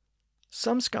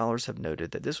 Some scholars have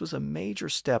noted that this was a major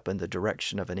step in the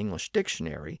direction of an English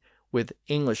dictionary, with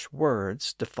English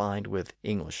words defined with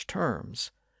English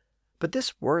terms. But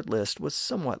this word list was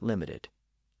somewhat limited.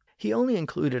 He only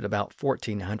included about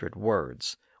 1,400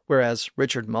 words, whereas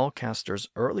Richard Mulcaster's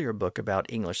earlier book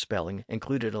about English spelling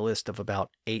included a list of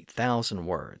about 8,000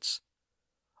 words.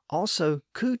 Also,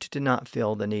 Coote did not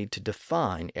feel the need to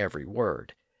define every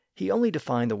word. He only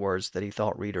defined the words that he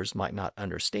thought readers might not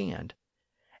understand.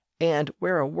 And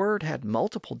where a word had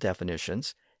multiple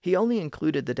definitions, he only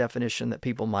included the definition that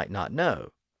people might not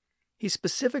know. He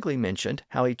specifically mentioned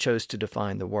how he chose to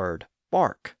define the word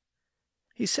bark.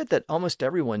 He said that almost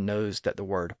everyone knows that the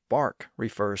word bark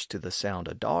refers to the sound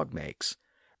a dog makes,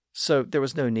 so there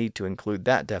was no need to include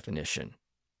that definition.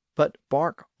 But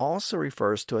bark also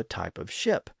refers to a type of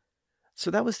ship,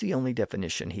 so that was the only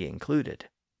definition he included.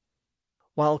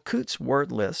 While Coote's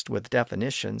word list with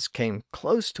definitions came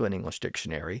close to an English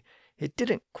dictionary, it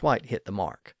didn't quite hit the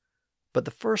mark. But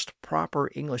the first proper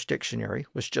English dictionary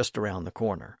was just around the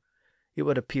corner. It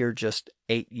would appear just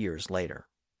 8 years later.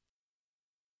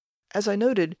 As I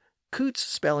noted, Coote's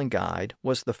spelling guide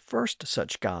was the first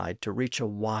such guide to reach a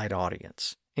wide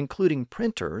audience, including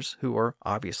printers who were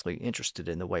obviously interested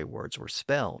in the way words were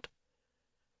spelled.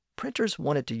 Printers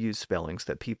wanted to use spellings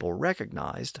that people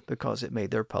recognized because it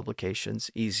made their publications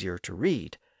easier to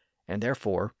read, and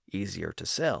therefore easier to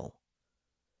sell.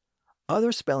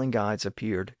 Other spelling guides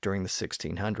appeared during the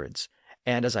 1600s,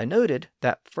 and as I noted,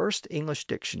 that first English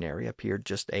dictionary appeared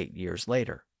just 8 years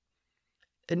later.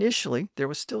 Initially, there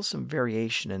was still some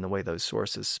variation in the way those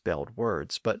sources spelled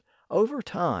words, but over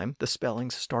time, the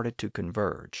spellings started to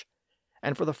converge.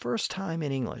 And for the first time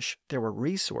in English, there were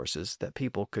resources that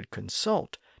people could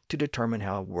consult to determine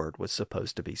how a word was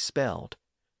supposed to be spelled.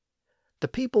 The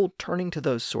people turning to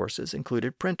those sources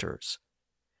included printers.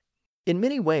 In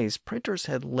many ways, printers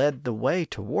had led the way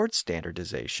towards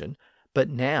standardization, but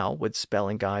now, with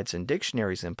spelling guides and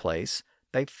dictionaries in place,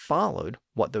 they followed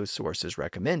what those sources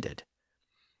recommended.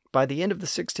 By the end of the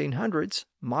 1600s,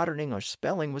 modern English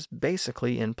spelling was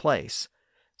basically in place.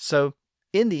 So,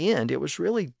 in the end, it was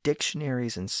really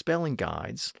dictionaries and spelling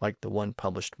guides, like the one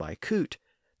published by Coote,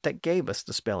 that gave us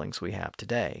the spellings we have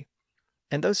today.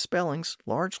 And those spellings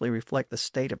largely reflect the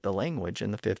state of the language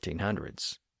in the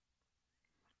 1500s.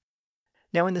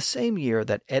 Now, in the same year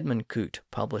that Edmund Coote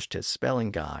published his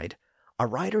spelling guide, a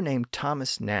writer named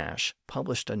Thomas Nashe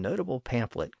published a notable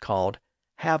pamphlet called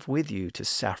Have With You to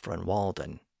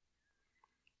Saffron-Walden.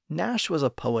 Nashe was a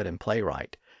poet and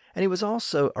playwright, and he was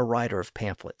also a writer of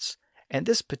pamphlets, and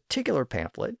this particular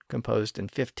pamphlet, composed in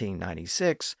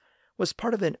 1596, was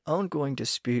part of an ongoing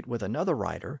dispute with another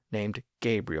writer named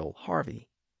Gabriel Harvey.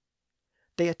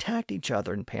 They attacked each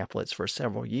other in pamphlets for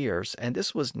several years, and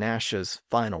this was Nashe's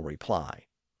final reply.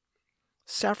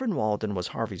 Saffron-Walden was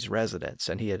Harvey's residence,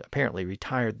 and he had apparently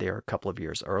retired there a couple of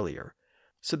years earlier,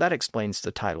 so that explains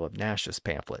the title of Nashe's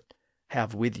pamphlet,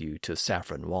 Have With You to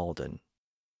Saffron-Walden.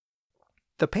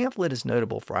 The pamphlet is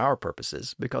notable for our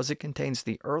purposes because it contains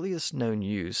the earliest known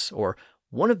use, or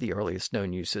one of the earliest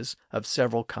known uses, of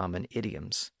several common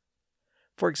idioms.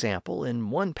 For example,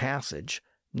 in one passage,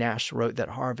 Nashe wrote that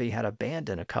Harvey had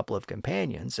abandoned a couple of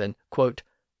companions and, quote,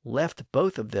 left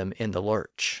both of them in the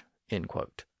lurch, end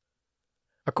quote.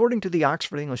 According to the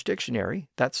Oxford English Dictionary,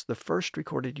 that's the first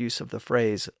recorded use of the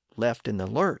phrase left in the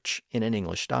lurch in an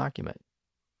English document.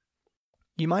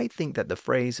 You might think that the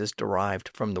phrase is derived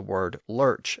from the word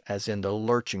lurch, as in the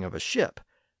lurching of a ship,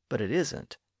 but it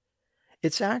isn't.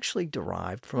 It's actually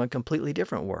derived from a completely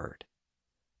different word.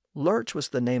 lurch was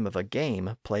the name of a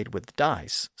game played with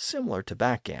dice, similar to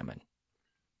backgammon.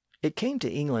 It came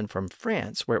to England from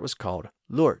France, where it was called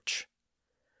lurch.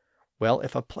 Well,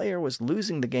 if a player was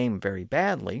losing the game very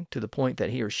badly, to the point that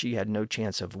he or she had no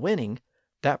chance of winning,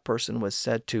 that person was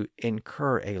said to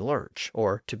incur a lurch,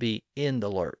 or to be in the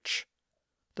lurch.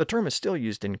 The term is still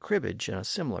used in cribbage in a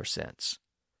similar sense.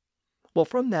 Well,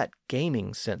 from that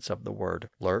gaming sense of the word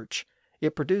lurch,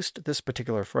 it produced this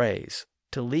particular phrase,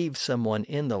 to leave someone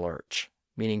in the lurch,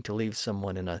 meaning to leave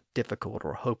someone in a difficult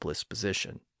or hopeless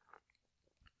position.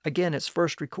 Again, it's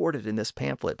first recorded in this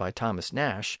pamphlet by Thomas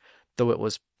Nashe, though it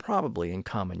was probably in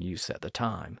common use at the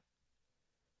time.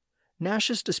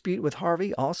 Nashe's dispute with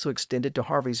Haue also extended to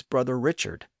Harvey's brother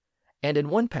Richard, and in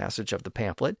one passage of the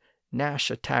pamphlet,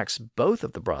 Nashe attacks both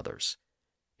of the brothers.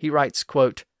 He writes,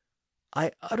 quote,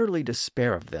 "I utterly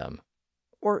despair of them,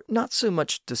 or not so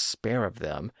much despair of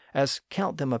them as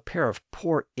count them a pair of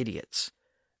poor idiots,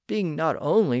 being not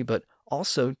only but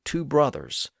also two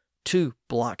brothers, two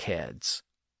blockheads,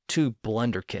 two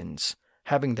blunderkins,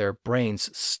 having their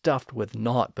brains stuffed with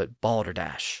naught but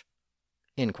balderdash."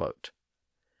 End quote.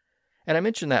 And I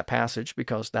mention that passage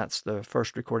because that's the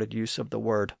first recorded use of the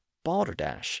word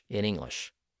balderdash in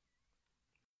English.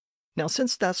 Now,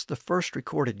 since that's the first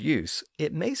recorded use,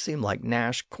 it may seem like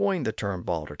Nashe coined the term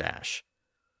balderdash,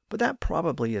 but that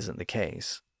probably isn't the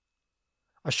case.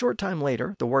 A short time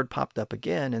later, the word popped up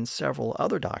again in several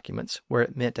other documents where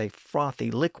it meant a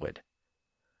frothy liquid.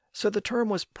 So the term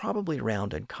was probably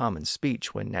around in common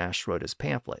speech when Nashe wrote his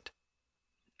pamphlet.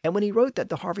 And when he wrote that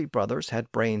the Haue brothers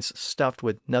had brains stuffed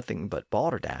with nothing but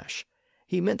balderdash,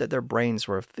 he meant that their brains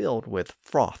were filled with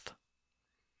froth.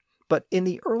 But in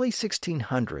the early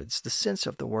 1600s, the sense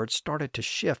of the word started to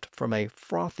shift from a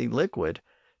frothy liquid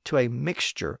to a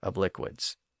mixture of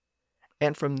liquids.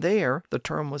 And from there, the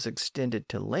term was extended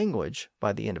to language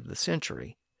by the end of the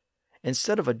century.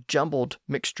 Instead of a jumbled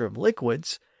mixture of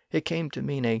liquids, it came to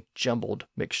mean a jumbled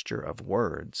mixture of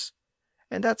words.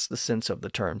 And that's the sense of the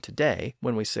term today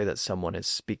when we say that someone is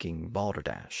speaking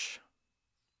balderdash.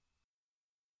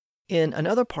 In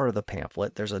another part of the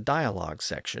pamphlet, there's a dialogue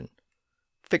section.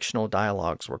 Fictional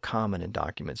dialogues were common in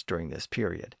documents during this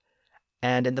period.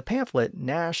 And in the pamphlet,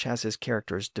 Nashe has his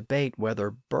characters debate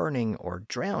whether burning or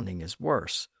drowning is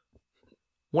worse.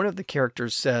 One of the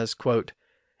characters says, quote,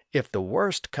 "If the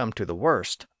worst come to the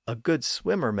worst, a good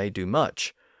swimmer may do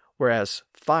much, whereas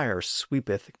fire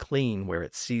sweepeth clean where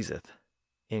it seizeth."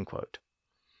 End quote.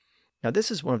 Now, this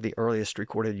is one of the earliest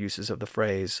recorded uses of the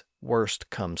phrase, "worst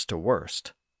comes to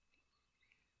worst."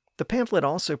 The pamphlet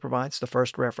also provides the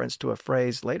first reference to a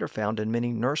phrase later found in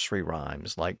many nursery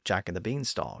rhymes, like Jack and the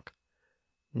Beanstalk.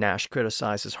 Nashe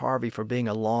criticizes Haue for being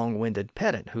a long-winded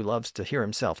pedant who loves to hear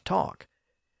himself talk.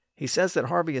 He says that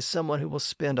Haue is someone who will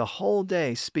spend a whole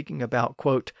day speaking about,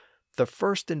 quote, "the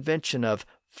first invention of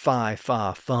fie,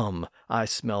 fa, fum, I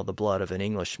smell the blood of an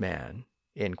Englishman,"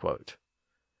 end quote.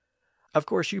 Of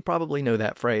course, you probably know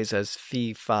that phrase as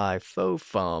fee, fi, fo,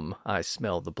 fum, I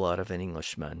smell the blood of an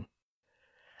Englishman.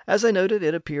 As I noted,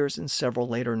 it appears in several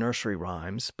later nursery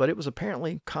rhymes, but it was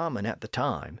apparently common at the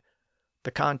time. The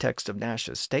context of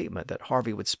Nashe's statement that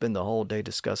Haue would spend the whole day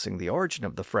discussing the origin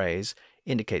of the phrase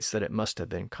indicates that it must have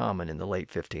been common in the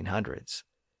late 1500s.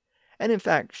 And in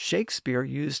fact, Shakespeare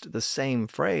used the same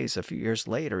phrase a few years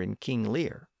later in King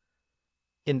Lear.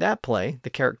 In that play,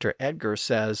 the character Edgar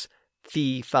says,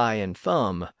 "Fee, fi, and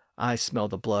fum, I smell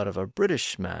the blood of a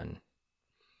Britishman."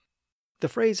 The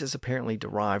phrase is apparently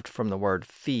derived from the word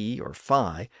fee or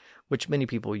fi, which many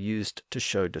people used to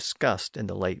show disgust in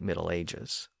the late Middle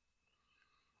Ages.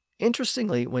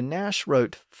 Interestingly, when Nashe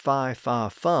wrote, "Fie,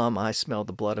 fa, fum, I smell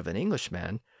the blood of an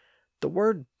Englishman," the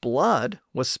word blood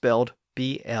was spelled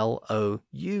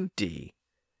B-L-O-U-D.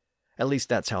 At least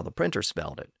that's how the printer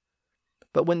spelled it.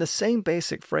 But when the same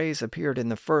basic phrase appeared in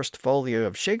the first folio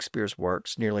of Shakespeare's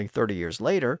works nearly 30 years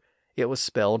later, it was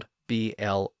spelled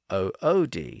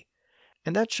B-L-O-O-D.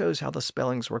 And that shows how the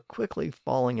spellings were quickly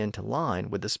falling into line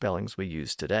with the spellings we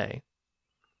use today.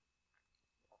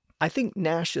 I think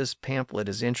Nashe's pamphlet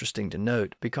is interesting to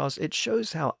note because it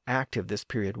shows how active this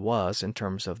period was in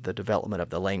terms of the development of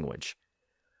the language.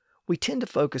 We tend to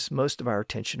focus most of our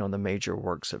attention on the major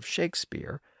works of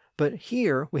Shakespeare, but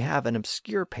here we have an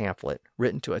obscure pamphlet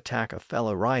written to attack a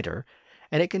fellow writer,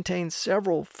 and it contains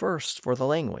several firsts for the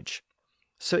language.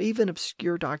 So even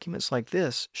obscure documents like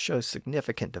this show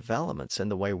significant developments in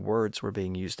the way words were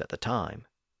being used at the time.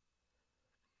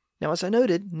 Now, as I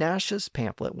noted, Nashe's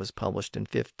pamphlet was published in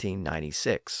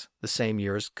 1596, the same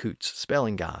year as Coote's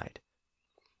spelling guide.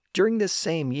 During this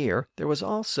same year, there was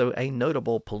also a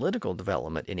notable political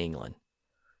development in England.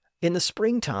 In the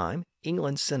springtime,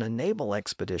 England sent a naval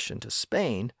expedition to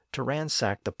Spain to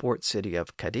ransack the port city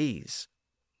of Cadiz.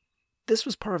 This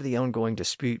was part of the ongoing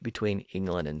dispute between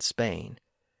England and Spain.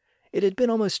 It had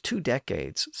been almost 2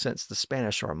 decades since the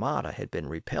Spanish Armada had been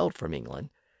repelled from England,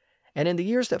 and in the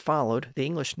years that followed, the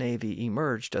English Navy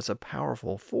emerged as a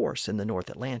powerful force in the North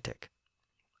Atlantic.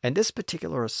 And this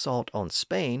particular assault on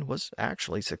Spain was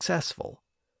actually successful.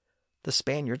 The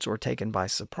Spaniards were taken by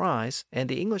surprise, and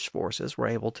the English forces were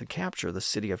able to capture the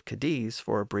city of Cadiz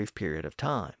for a brief period of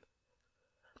time.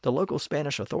 The local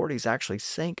Spanish authorities actually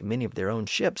sank many of their own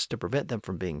ships to prevent them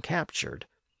from being captured,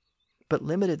 but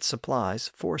limited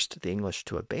supplies forced the English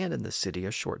to abandon the city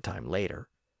a short time later.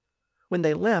 When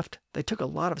they left, they took a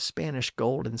lot of Spanish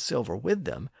gold and silver with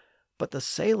them, but the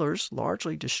sailors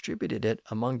largely distributed it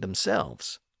among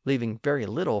themselves, leaving very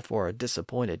little for a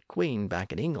disappointed queen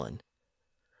back in England.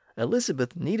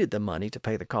 Elizabeth needed the money to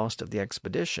pay the cost of the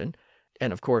expedition,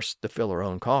 and of course to fill her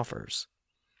own coffers.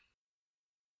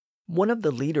 One of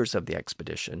the leaders of the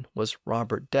expedition was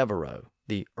Robert Devereux,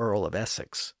 the Earl of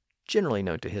Essex, generally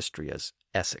known to history as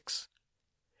Essex.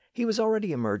 He was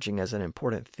already emerging as an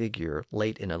important figure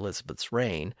late in Elizabeth's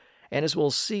reign, and as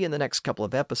we'll see in the next couple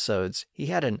of episodes, he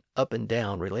had an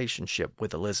up-and-down relationship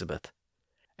with Elizabeth.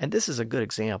 And this is a good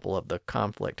example of the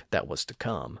conflict that was to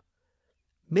come.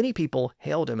 Many people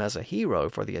hailed him as a hero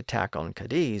for the attack on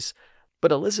Cadiz,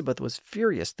 but Elizabeth was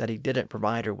furious that he didn't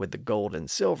provide her with the gold and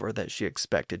silver that she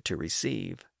expected to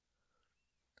receive.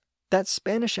 That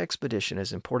Spanish expedition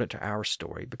is important to our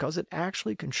story because it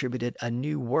actually contributed a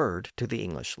new word to the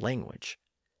English language.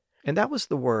 And that was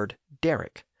the word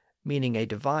derrick, meaning a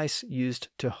device used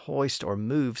to hoist or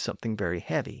move something very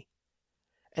heavy.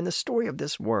 And the story of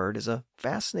this word is a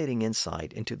fascinating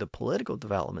insight into the political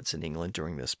developments in England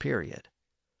during this period.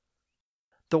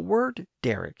 The word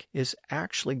derrick is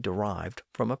actually derived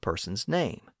from a person's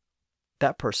name.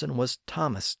 That person was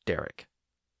Thomas Derrick.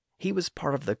 He was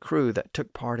part of the crew that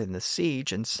took part in the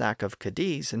siege and sack of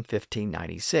Cadiz in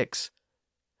 1596.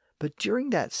 But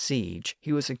during that siege,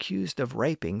 he was accused of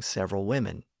raping several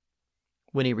women.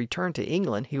 When he returned to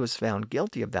England, he was found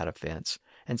guilty of that offense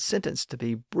and sentenced to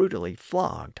be brutally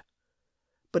flogged.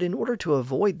 But in order to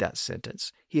avoid that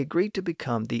sentence, he agreed to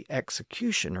become the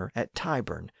executioner at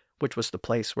Tyburn, which was the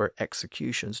place where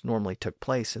executions normally took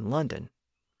place in London.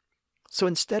 So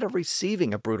instead of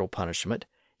receiving a brutal punishment,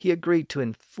 he agreed to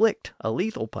inflict a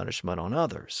lethal punishment on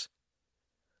others.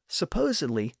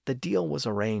 Supposedly, the deal was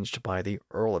arranged by the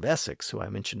Earl of Essex, who I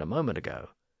mentioned a moment ago.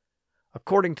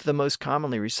 According to the most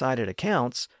commonly recited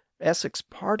accounts, Essex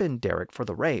pardoned Derrick for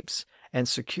the rapes and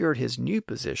secured his new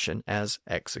position as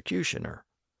executioner.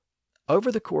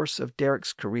 Over the course of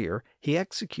Derrick's career, he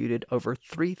executed over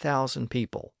 3,000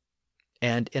 people.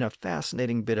 And in a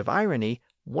fascinating bit of irony,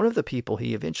 one of the people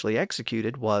he eventually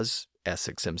executed was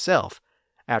Essex himself,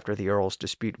 after the Earl's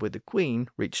dispute with the Queen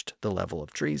reached the level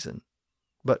of treason.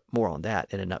 But more on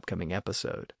that in an upcoming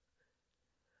episode.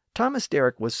 Thomas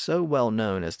Derrick was so well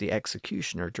known as the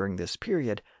executioner during this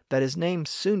period that his name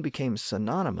soon became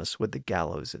synonymous with the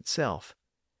gallows itself.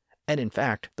 And in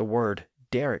fact, the word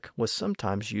derrick was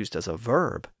sometimes used as a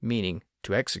verb, meaning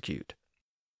to execute.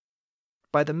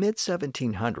 By the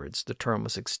mid-1700s, the term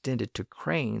was extended to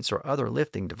cranes or other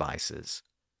lifting devices.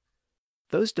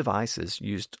 Those devices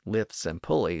used lifts and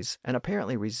pulleys and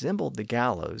apparently resembled the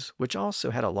gallows, which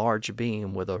also had a large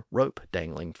beam with a rope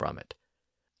dangling from it.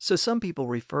 So some people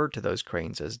referred to those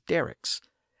cranes as derricks,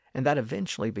 and that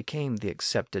eventually became the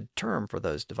accepted term for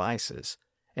those devices,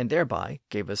 and thereby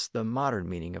gave us the modern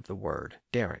meaning of the word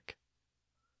derrick.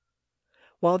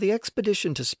 While the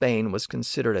expedition to Spain was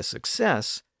considered a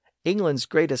success, England's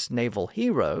greatest naval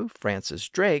hero, Francis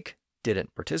Drake,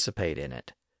 didn't participate in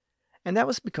it. And that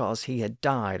was because he had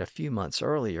died a few months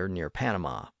earlier near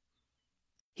Panama.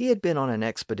 He had been on an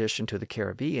expedition to the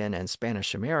Caribbean and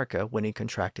Spanish America when he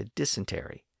contracted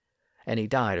dysentery, and he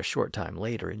died a short time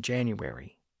later in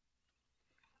January.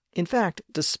 In fact,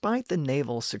 despite the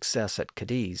naval success at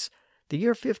Cadiz, the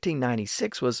year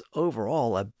 1596 was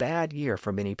overall a bad year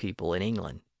for many people in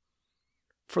England.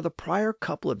 For the prior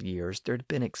couple of years, there had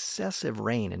been excessive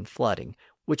rain and flooding,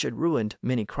 which had ruined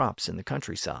many crops in the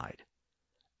countryside.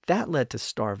 That led to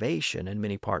starvation in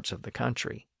many parts of the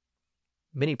country.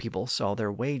 Many people saw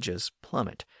their wages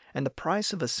plummet, and the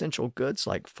price of essential goods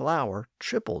like flour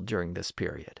tripled during this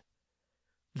period.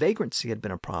 Vagrancy had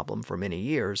been a problem for many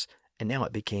years, and now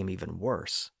it became even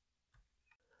worse.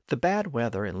 The bad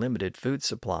weather and limited food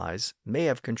supplies may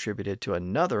have contributed to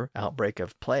another outbreak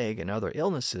of plague and other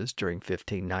illnesses during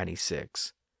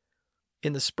 1596.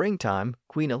 In the springtime,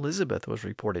 Queen Elizabeth was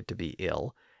reported to be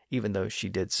ill, even though she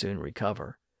did soon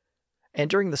recover. And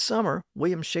during the summer,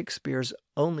 William Shakespeare's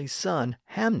only son,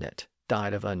 Hamnet,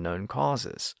 died of unknown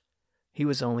causes. He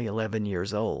was only 11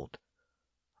 years old.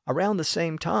 Around the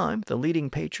same time, the leading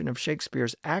patron of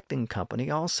Shakespeare's acting company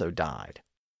also died.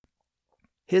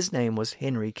 His name was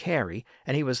Henry Carey,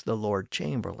 and he was the Lord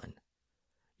Chamberlain.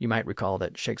 You might recall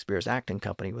that Shakespeare's acting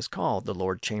company was called the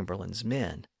Lord Chamberlain's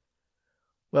Men.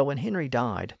 Well, when Henry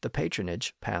died, the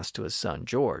patronage passed to his son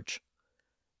George.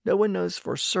 No one knows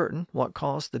for certain what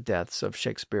caused the deaths of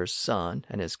Shakespeare's son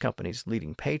and his company's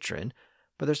leading patron,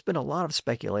 but there's been a lot of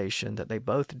speculation that they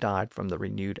both died from the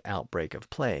renewed outbreak of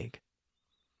plague.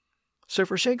 So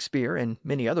for Shakespeare and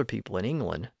many other people in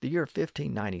England, the year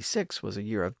 1596 was a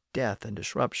year of death and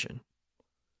disruption.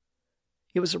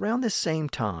 It was around this same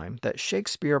time that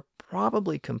Shakespeare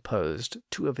probably composed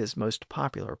two of his most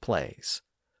popular plays,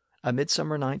 A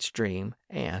Midsummer Night's Dream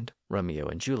and Romeo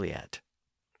and Juliet.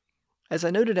 As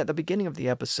I noted at the beginning of the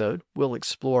episode, we'll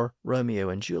explore Romeo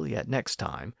and Juliet next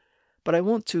time, but I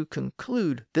want to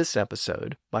conclude this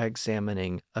episode by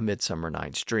examining A Midsummer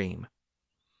Night's Dream.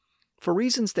 For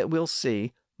reasons that we'll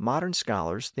see, modern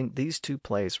scholars think these two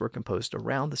plays were composed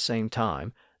around the same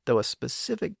time, though a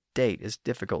specific date is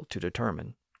difficult to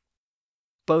determine.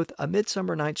 Both A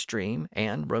Midsummer Night's Dream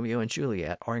and Romeo and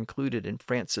Juliet are included in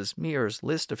Francis Mere's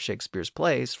list of Shakespeare's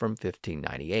plays from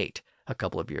 1598, a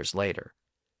couple of years later.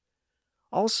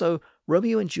 Also,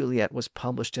 Romeo and Juliet was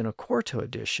published in a quarto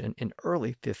edition in early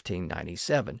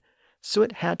 1597, so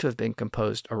it had to have been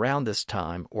composed around this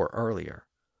time or earlier.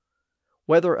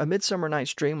 Whether A Midsummer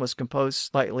Night's Dream was composed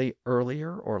slightly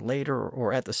earlier or later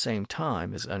or at the same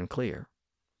time is unclear.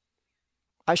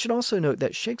 I should also note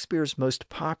that Shakespeare's most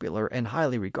popular and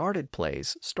highly regarded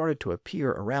plays started to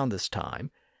appear around this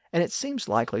time, and it seems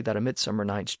likely that A Midsummer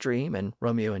Night's Dream and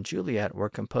Romeo and Juliet were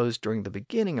composed during the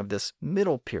beginning of this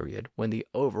middle period when the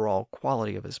overall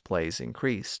quality of his plays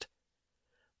increased.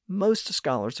 Most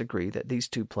scholars agree that these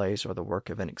two plays are the work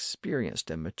of an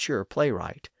experienced and mature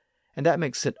playwright, and that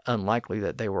makes it unlikely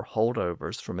that they were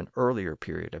holdovers from an earlier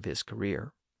period of his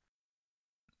career.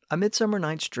 A Midsummer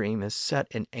Night's Dream is set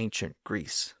in ancient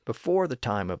Greece, before the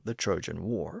time of the Trojan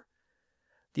War.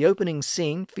 The opening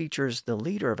scene features the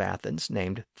leader of Athens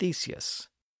named Theseus.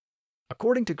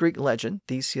 According to Greek legend,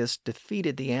 Theseus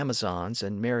defeated the Amazons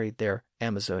and married their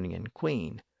Amazonian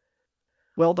queen.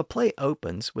 Well, the play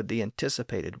opens with the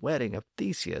anticipated wedding of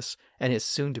Theseus and his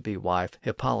soon-to-be wife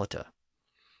Hippolyta.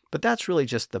 But that's really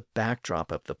just the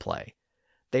backdrop of the play.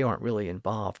 They aren't really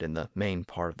involved in the main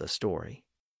part of the story.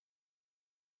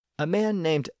 A man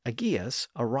named Aegeus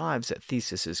arrives at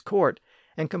Theseus's court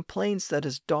and complains that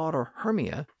his daughter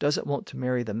Hermia doesn't want to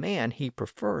marry the man he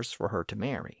prefers for her to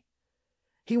marry.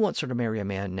 He wants her to marry a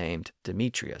man named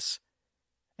Demetrius.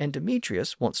 And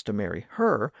Demetrius wants to marry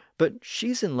her, but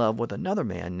she's in love with another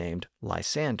man named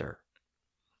Lysander.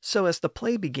 So as the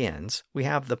play begins, we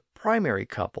have the primary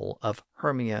couple of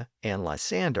Hermia and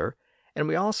Lysander, and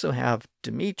we also have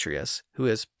Demetrius, who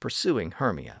is pursuing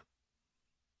Hermia.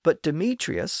 But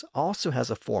Demetrius also has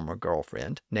a former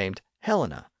girlfriend named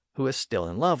Helena, who is still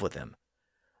in love with him.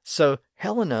 So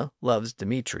Helena loves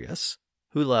Demetrius,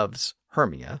 who loves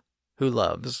Hermia, who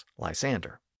loves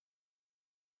Lysander.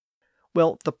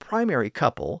 Well, the primary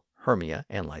couple, Hermia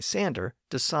and Lysander,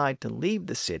 decide to leave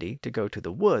the city to go to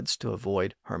the woods to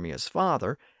avoid Hermia's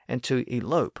father and to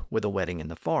elope with a wedding in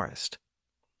the forest.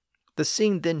 The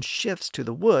scene then shifts to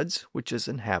the woods, which is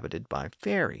inhabited by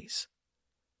fairies.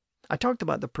 I talked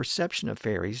about the perception of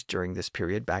fairies during this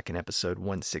period back in episode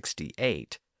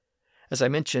 168. As I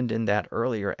mentioned in that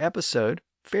earlier episode,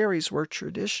 fairies were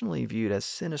traditionally viewed as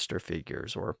sinister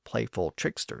figures or playful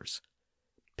tricksters.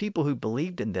 People who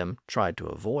believed in them tried to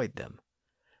avoid them.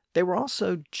 They were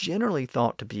also generally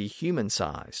thought to be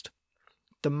human-sized.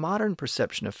 The modern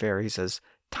perception of fairies as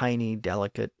tiny,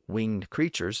 delicate, winged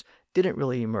creatures didn't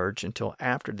really emerge until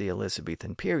after the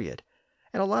Elizabethan period,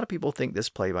 and a lot of people think this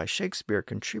play by Shakespeare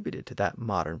contributed to that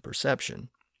modern perception.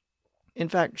 In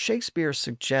fact, Shakespeare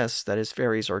suggests that his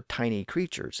fairies are tiny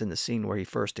creatures in the scene where he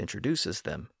first introduces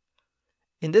them.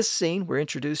 In this scene, we're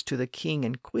introduced to the king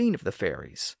and queen of the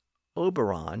fairies,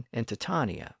 Oberon and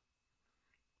Titania.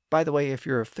 By the way, if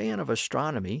you're a fan of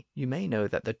astronomy, you may know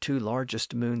that the two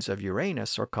largest moons of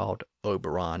Uranus are called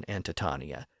Oberon and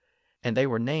Titania, and they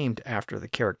were named after the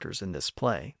characters in this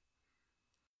play.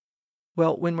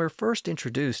 Well, when we're first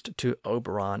introduced to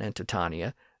Oberon and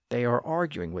Titania, they are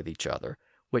arguing with each other,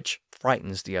 which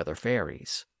frightens the other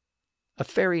fairies. A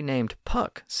fairy named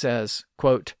Puck says,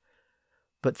 quote,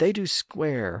 "But they do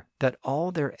swear that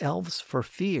all their elves for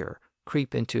fear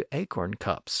creep into acorn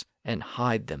cups and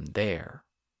hide them there."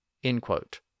 End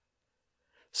quote.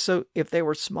 So if they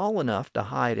were small enough to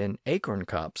hide in acorn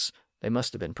cups, They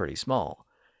must have been pretty small.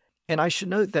 And I should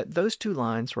note that those two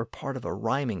lines were part of a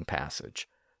rhyming passage.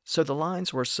 So the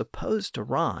lines were supposed to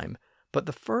rhyme, but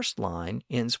the first line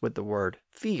ends with the word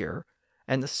fear,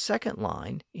 and the second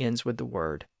line ends with the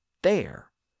word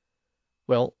there.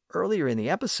 Well, earlier in the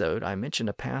episode, I mentioned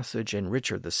a passage in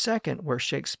Richard II where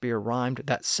Shakespeare rhymed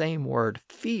that same word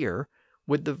fear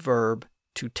with the verb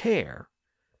to tear.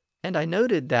 And I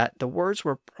noted that the words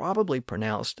were probably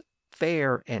pronounced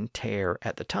fair and tear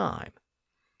at the time.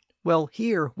 Well,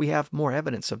 here we have more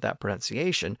evidence of that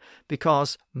pronunciation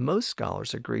because most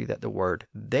scholars agree that the word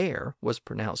there was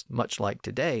pronounced much like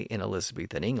today in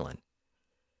Elizabethan England.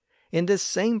 In this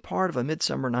same part of A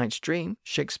Midsummer Night's Dream,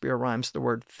 Shakespeare rhymes the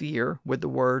word fear with the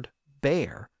word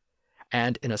bear.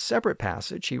 And in a separate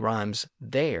passage, he rhymes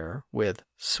there with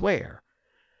swear.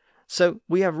 So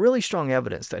we have really strong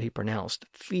evidence that he pronounced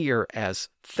fear as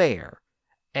fair.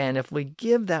 And if we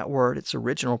give that word its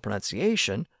original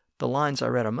pronunciation, the lines I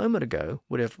read a moment ago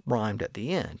would have rhymed at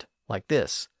the end, like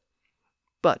this.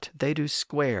 But they do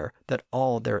square that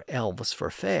all their elves for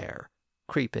fair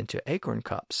creep into acorn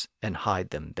cups and hide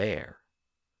them there.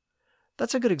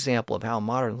 That's a good example of how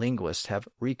modern linguists have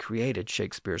recreated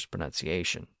Shakespeare's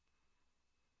pronunciation.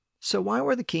 So why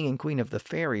were the king and queen of the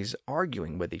fairies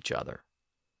arguing with each other?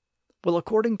 Well,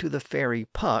 according to the fairy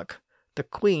Puck, the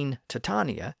queen,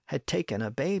 Titania, had taken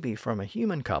a baby from a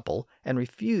human couple and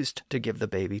refused to give the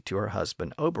baby to her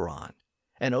husband Oberon,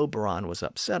 and Oberon was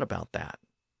upset about that.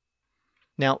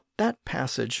 Now, that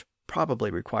passage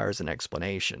probably requires an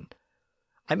explanation.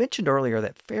 I mentioned earlier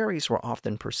that fairies were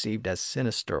often perceived as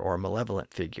sinister or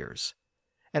malevolent figures,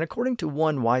 and according to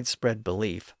one widespread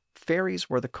belief, fairies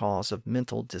were the cause of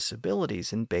mental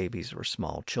disabilities in babies or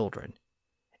small children.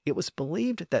 It was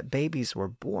believed that babies were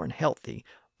born healthy,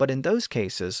 but in those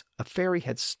cases, a fairy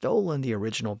had stolen the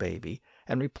original baby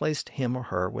and replaced him or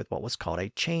her with what was called a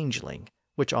changeling,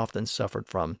 which often suffered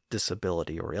from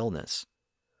disability or illness.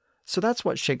 So that's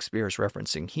what Shakespeare is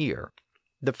referencing here.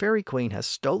 The fairy queen has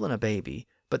stolen a baby,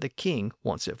 but the king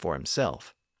wants it for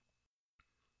himself.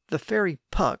 The fairy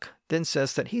Puck then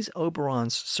says that he's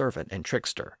Oberon's servant and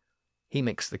trickster. He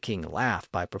makes the king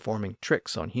laugh by performing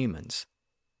tricks on humans.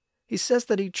 He says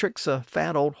that he tricks a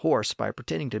fat old horse by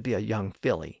pretending to be a young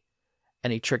filly,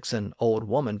 and he tricks an old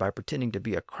woman by pretending to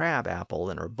be a crab apple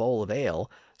in her bowl of ale,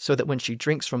 so that when she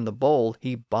drinks from the bowl,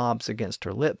 he bobs against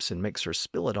her lips and makes her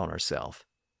spill it on herself.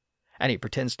 And he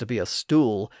pretends to be a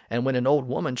stool, and when an old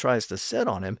woman tries to sit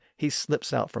on him, he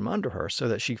slips out from under her so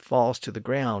that she falls to the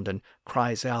ground and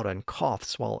cries out and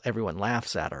coughs while everyone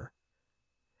laughs at her.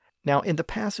 Now, in the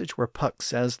passage where Puck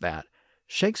says that,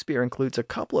 Shakespeare includes a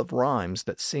couple of rhymes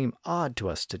that seem odd to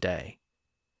us today.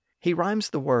 He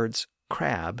rhymes the words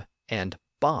crab and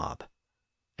bob,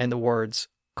 and the words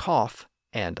cough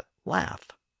and laugh.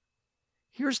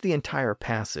 Here's the entire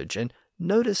passage, and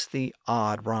notice the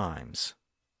odd rhymes.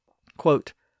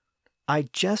 Quote, I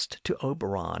jest to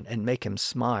Oberon and make him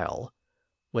smile,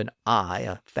 when I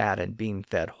a fat and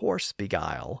bean-fed horse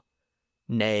beguile,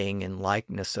 neighing in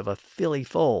likeness of a filly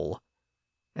foal,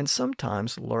 and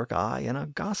sometimes lurk I in a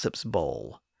gossip's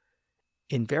bowl,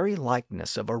 in very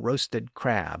likeness of a roasted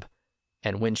crab,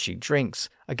 and when she drinks,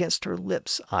 against her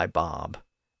lips I bob,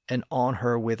 and on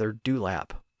her withered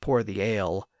dewlap pour the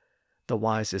ale, the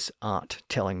wisest aunt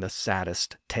telling the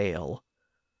saddest tale.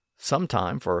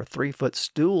 Sometime for a 3-foot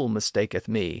stool mistaketh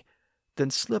me,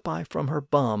 then slip I from her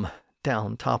bum,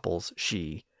 down topples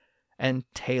she, and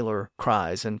Taylor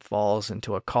cries and falls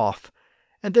into a cough,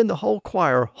 and then the whole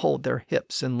choir hold their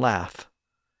hips and laugh,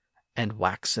 and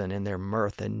waxen in their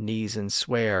mirth and knees and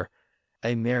swear,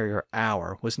 a merrier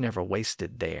hour was never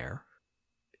wasted there.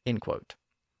 End quote.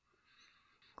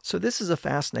 So this is a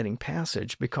fascinating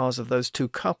passage because of those two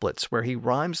couplets where he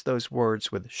rhymes those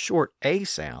words with short A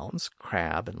sounds,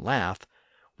 crab and laugh,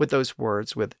 with those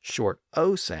words with short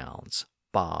O sounds,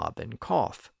 bob and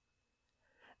cough.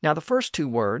 Now the first two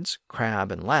words,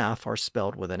 crab and laugh, are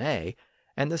spelled with an A,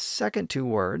 and the second two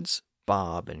words,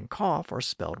 bob and cough, are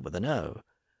spelled with an O.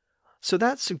 So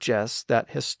that suggests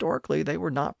that historically they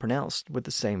were not pronounced with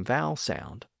the same vowel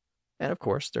sound. And of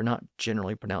course, they're not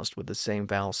generally pronounced with the same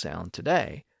vowel sound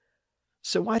today.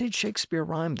 So why did Shakespeare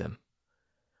rhyme them?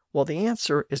 Well, the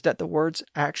answer is that the words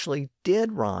actually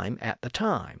did rhyme at the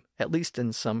time, at least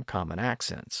in some common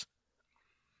accents.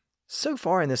 So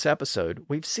far in this episode,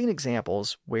 we've seen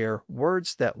examples where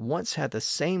words that once had the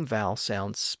same vowel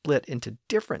sound split into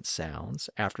different sounds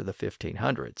after the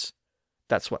 1500s.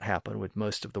 That's what happened with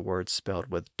most of the words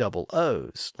spelled with double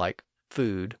O's, like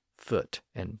food, foot,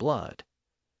 and blood.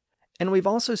 And we've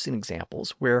also seen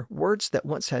examples where words that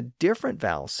once had different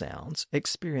vowel sounds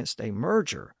experienced a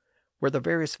merger, where the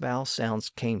various vowel sounds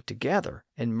came together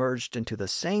and merged into the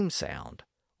same sound,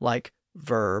 like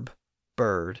verb,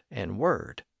 bird, and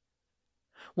word.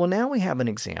 Well, now we have an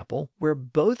example where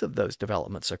both of those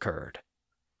developments occurred.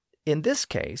 In this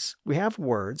case, we have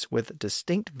words with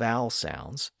distinct vowel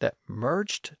sounds that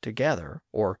merged together,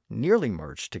 or nearly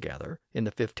merged together, in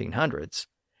the 1500s,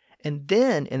 and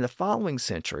then in the following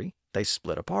century, they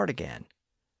split apart again.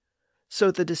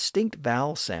 So the distinct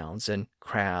vowel sounds in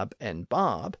crab and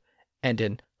bob, and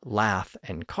in laugh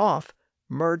and cough,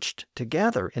 merged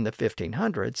together in the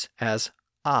 1500s as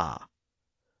ah.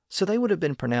 So they would have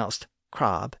been pronounced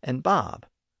crab and bob,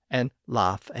 and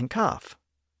laugh and cough.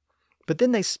 But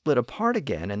then they split apart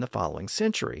again in the following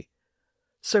century.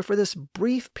 So for this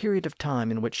brief period of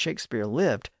time in which Shakespeare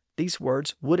lived, these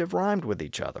words would have rhymed with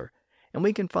each other, and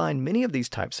we can find many of these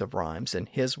types of rhymes in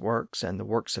his works and the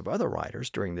works of other writers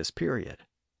during this period.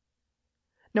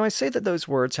 Now I say that those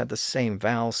words had the same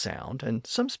vowel sound, and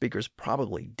some speakers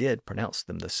probably did pronounce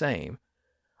them the same.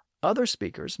 Other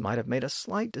speakers might have made a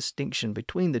slight distinction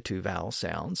between the two vowel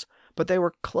sounds, but they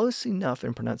were close enough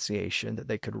in pronunciation that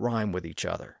they could rhyme with each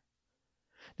other.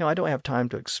 Now, I don't have time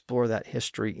to explore that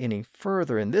history any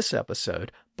further in this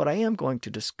episode, but I am going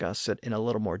to discuss it in a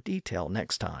little more detail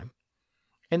next time.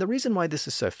 And the reason why this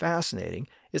is so fascinating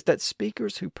is that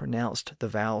speakers who pronounced the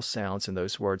vowel sounds in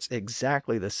those words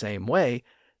exactly the same way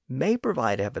may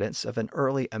provide evidence of an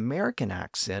early American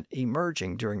accent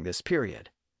emerging during this period.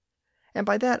 And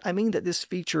by that, I mean that this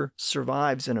feature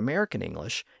survives in American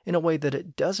English in a way that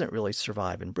it doesn't really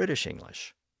survive in British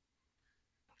English.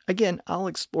 Again, I'll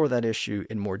explore that issue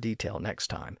in more detail next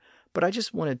time, but I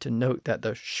just wanted to note that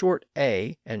the short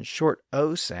A and short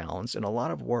O sounds in a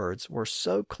lot of words were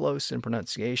so close in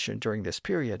pronunciation during this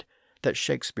period that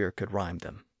Shakespeare could rhyme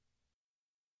them.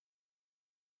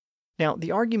 Now,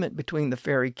 the argument between the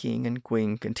fairy king and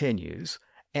queen continues,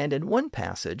 and in one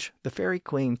passage, the fairy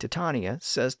queen Titania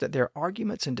says that their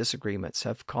arguments and disagreements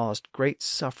have caused great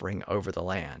suffering over the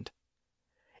land.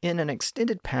 In an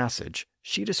extended passage,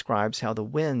 she describes how the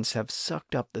winds have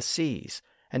sucked up the seas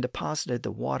and deposited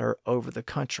the water over the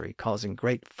country, causing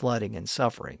great flooding and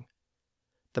suffering.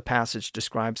 The passage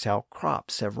describes how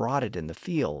crops have rotted in the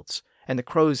fields, and the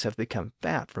crows have become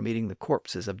fat from eating the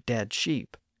corpses of dead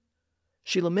sheep.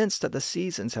 She laments that the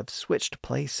seasons have switched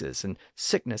places and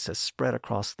sickness has spread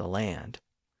across the land.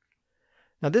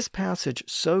 Now, this passage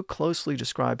so closely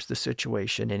describes the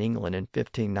situation in England in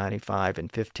 1595 and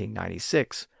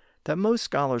 1596 that most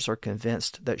scholars are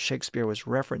convinced that Shakespeare was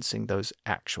referencing those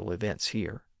actual events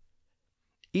here.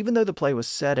 Even though the play was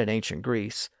set in ancient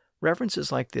Greece,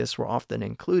 references like this were often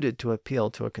included to appeal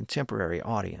to a contemporary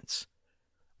audience.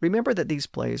 Remember that these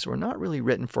plays were not really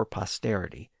written for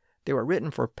posterity. They were written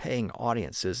for paying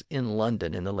audiences in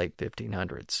London in the late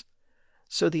 1500s.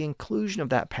 So the inclusion of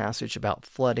that passage about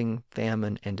flooding,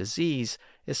 famine, and disease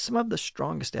is some of the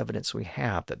strongest evidence we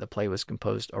have that the play was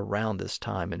composed around this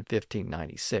time in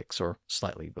 1596 or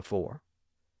slightly before.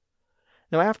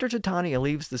 Now, after Titania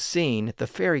leaves the scene, the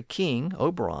fairy king,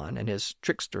 Oberon, and his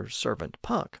trickster servant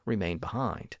Puck remain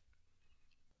behind.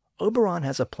 Oberon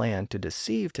has a plan to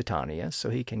deceive Titania so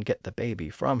he can get the baby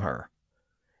from her.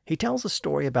 He tells a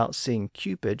story about seeing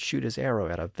Cupid shoot his arrow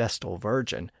at a Vestal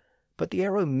virgin, but the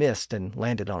arrow missed and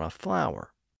landed on a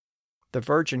flower. The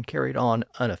virgin carried on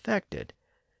unaffected.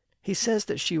 He says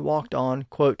that she walked on,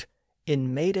 quote,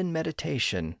 in maiden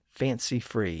meditation,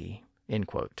 fancy-free, end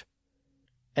quote.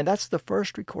 And that's the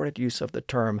first recorded use of the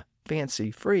term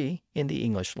fancy-free in the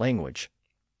English language.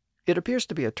 It appears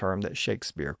to be a term that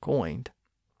Shakespeare coined.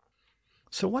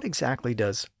 So what exactly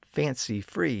does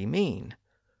fancy-free mean?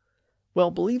 Well,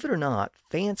 believe it or not,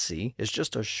 fancy is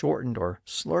just a shortened or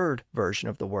slurred version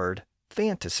of the word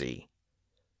fantasy.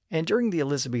 And during the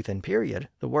Elizabethan period,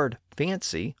 the word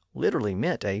fancy literally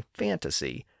meant a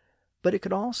fantasy, but it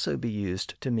could also be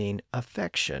used to mean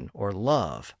affection or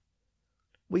love.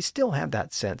 We still have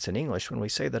that sense in English when we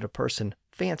say that a person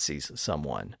fancies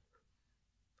someone.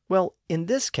 Well, in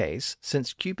this case,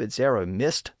 since Cupid's arrow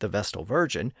missed the Vestal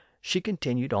Virgin, she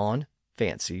continued on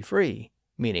fancy-free,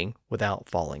 meaning without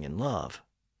falling in love.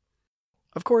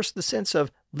 Of course, the sense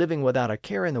of living without a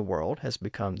care in the world has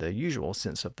become the usual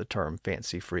sense of the term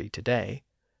fancy-free today.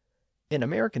 In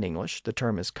American English, the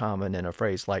term is common in a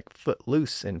phrase like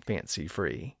footloose and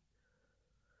fancy-free.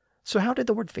 So how did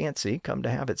the word fancy come to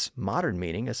have its modern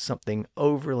meaning as something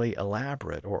overly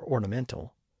elaborate or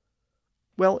ornamental?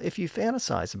 Well, if you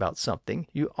fantasize about something,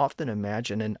 you often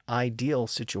imagine an ideal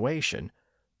situation,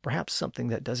 perhaps something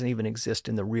that doesn't even exist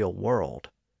in the real world.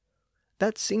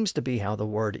 That seems to be how the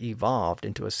word evolved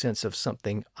into a sense of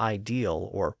something ideal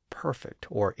or perfect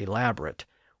or elaborate,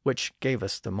 which gave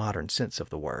us the modern sense of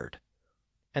the word.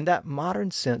 and that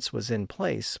modern sense was in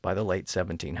place by the late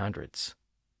 1700s.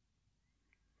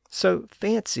 So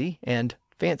fancy and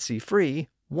fancy-free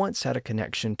once had a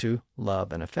connection to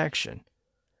love and affection.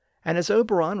 And as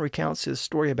Oberon recounts his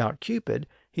story about Cupid,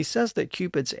 he says that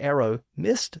Cupid's arrow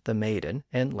missed the maiden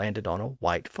and landed on a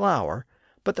white flower,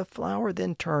 but the flower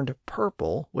then turned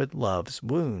purple with love's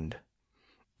wound.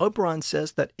 Oberon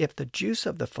says that if the juice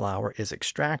of the flower is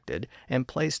extracted and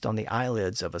placed on the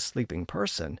eyelids of a sleeping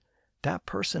person, that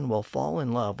person will fall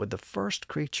in love with the first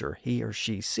creature he or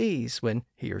she sees when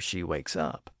he or she wakes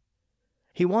up.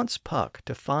 He wants Puck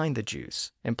to find the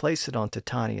juice and place it on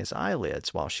Titania's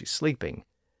eyelids while she's sleeping.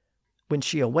 When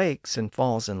she awakes and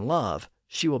falls in love,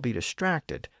 she will be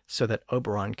distracted so that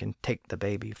Oberon can take the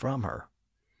baby from her.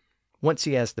 Once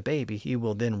he has the baby, he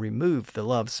will then remove the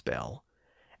love spell.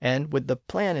 And with the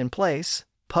plan in place,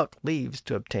 Puck leaves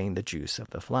to obtain the juice of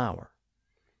the flower.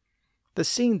 The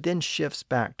scene then shifts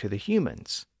back to the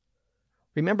humans.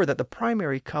 Remember that the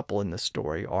primary couple in the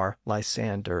story are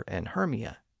Lysander and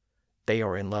Hermia. They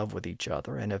are in love with each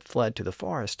other and have fled to the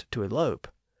forest to elope.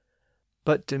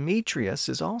 But Demetrius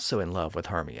is also in love with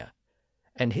Hermia,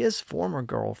 and his former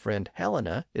girlfriend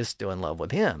Helena is still in love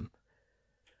with him.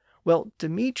 Well,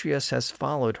 Demetrius has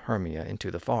followed Hermia into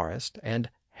the forest, and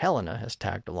Helena has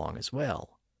tagged along as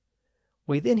well.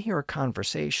 We then hear a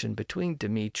conversation between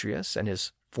Demetrius and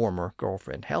his former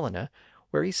girlfriend Helena,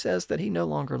 where he says that he no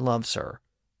longer loves her,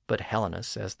 but Helena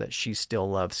says that she still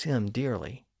loves him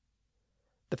dearly.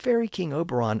 The fairy king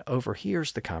Oberon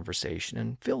overhears the conversation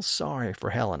and feels sorry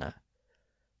for Helena.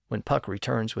 When Puck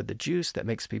returns with the juice that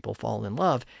makes people fall in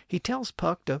love, he tells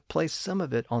Puck to place some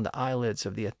of it on the eyelids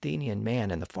of the Athenian man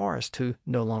in the forest who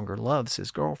no longer loves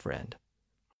his girlfriend.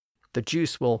 The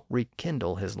juice will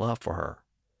rekindle his love for her.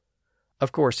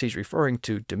 Of course, he's referring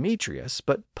to Demetrius,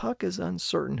 but Puck is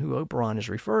uncertain who Oberon is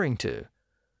referring to.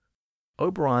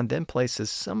 Oberon then places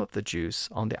some of the juice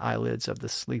on the eyelids of the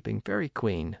sleeping fairy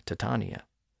queen, Titania.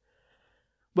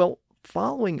 Well,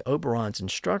 following Oberon's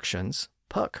instructions,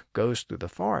 Puck goes through the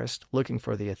forest looking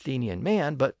for the Athenian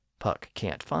man, but Puck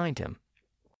can't find him.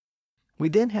 We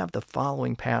then have the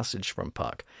following passage from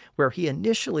Puck, where he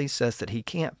initially says that he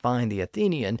can't find the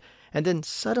Athenian, and then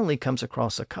suddenly comes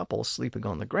across a couple sleeping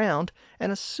on the ground and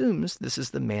assumes this is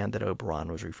the man that Oberon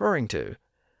was referring to.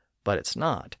 But it's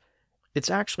not. It's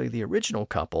actually the original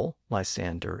couple,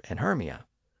 Lysander and Hermia.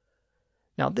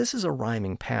 Now, this is a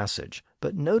rhyming passage,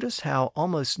 but notice how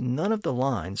almost none of the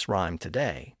lines rhyme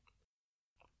today.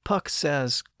 Puck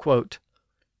says, quote,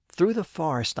 "Through the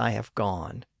forest I have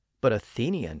gone, but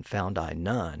Athenian found I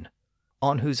none,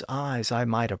 on whose eyes I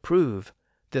might approve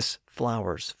this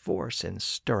flower's force in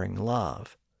stirring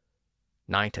love.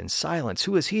 Night and silence,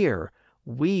 who is here?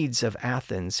 Weeds of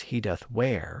Athens he doth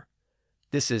wear.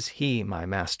 This is he, my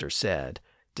master said,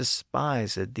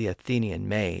 despised the Athenian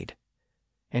maid.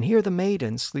 And hear the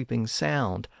maiden sleeping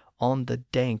sound on the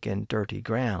dank and dirty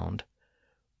ground.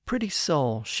 Pretty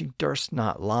soul, she durst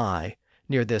not lie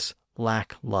near this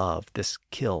lack love, this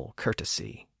kill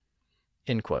courtesy."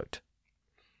 End quote.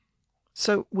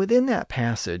 So within that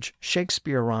passage,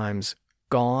 Shakespeare rhymes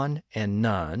gone and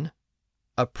none,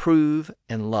 approve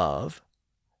and love,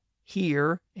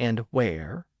 here and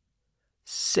where,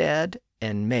 said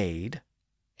and made,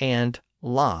 and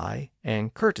lie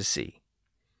and courtesy.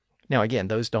 Now again,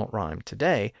 those don't rhyme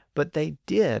today, but they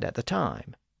did at the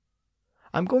time.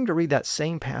 I'm going to read that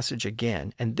same passage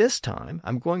again, and this time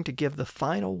I'm going to give the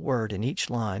final word in each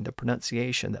line the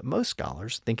pronunciation that most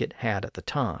scholars think it had at the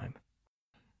time.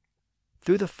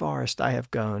 "Through the forest I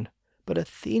have gone, but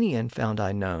Athenian found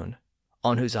I known,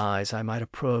 on whose eyes I might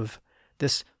approve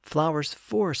this flower's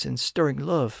force in stirring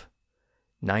love.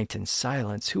 Night and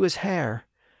silence, who is here?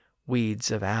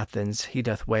 Weeds of Athens he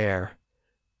doth wear.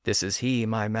 This is he,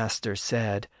 my master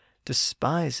said,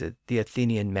 despised the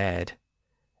Athenian maid.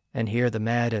 And here the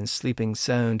mad and sleeping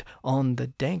sound on the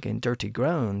dank and dirty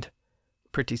ground.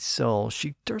 Pretty soul,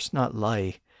 she durst not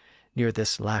lie near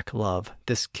this lack love,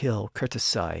 this kill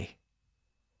courtesy."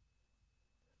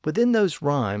 Within those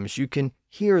rhymes, you can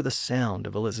hear the sound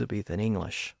of Elizabethan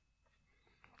English.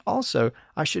 Also,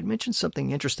 I should mention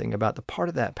something interesting about the part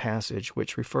of that passage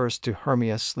which refers to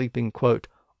Hermia sleeping, quote,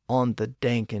 "on the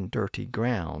dank and dirty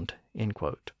ground," end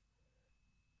quote.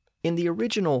 In the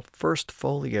original First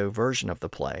Folio version of the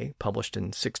play, published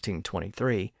in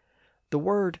 1623, the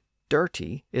word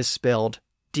dirty is spelled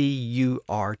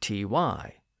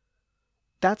D-U-R-T-Y.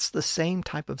 That's the same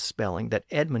type of spelling that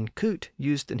Edmund Coote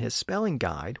used in his spelling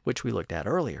guide, which we looked at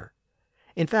earlier.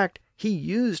 In fact, he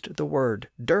used the word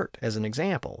dirt as an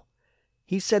example.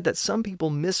 He said that some people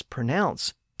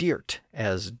mispronounce dirt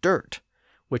as dirt,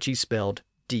 which he spelled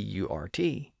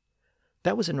D-U-R-T.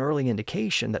 That was an early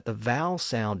indication that the vowel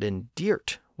sound in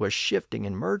dirt was shifting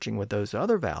and merging with those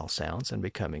other vowel sounds and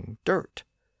becoming dirt.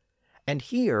 And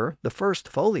here, the first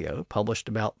folio, published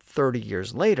about 30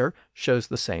 years later, shows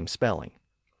the same spelling.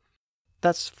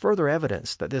 That's further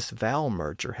evidence that this vowel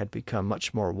merger had become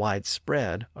much more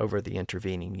widespread over the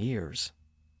intervening years.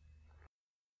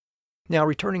 Now,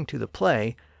 returning to the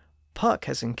play, Puck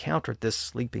has encountered this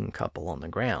sleeping couple on the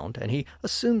ground, and he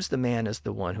assumes the man is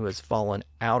the one who has fallen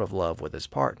out of love with his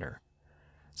partner.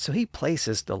 So he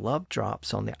places the love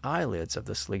drops on the eyelids of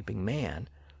the sleeping man.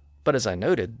 But as I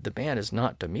noted, the man is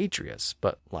not Demetrius,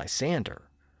 but Lysander.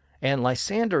 And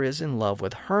Lysander is in love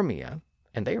with Hermia,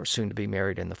 and they are soon to be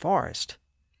married in the forest.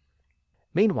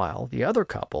 Meanwhile, the other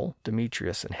couple,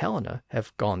 Demetrius and Helena,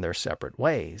 have gone their separate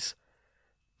ways.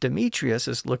 Demetrius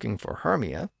is looking for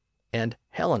Hermia, and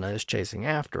Helena is chasing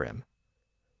after him.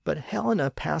 But Helena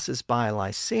passes by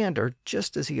Lysander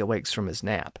just as he awakes from his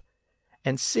nap,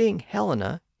 and seeing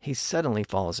Helena, he suddenly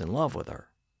falls in love with her.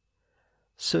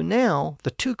 So now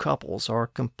the two couples are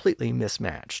completely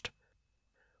mismatched.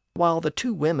 While the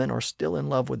two women are still in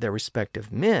love with their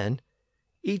respective men,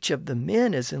 each of the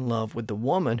men is in love with the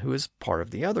woman who is part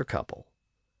of the other couple.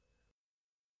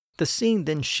 The scene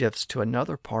then shifts to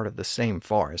another part of the same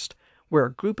forest, where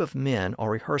a group of men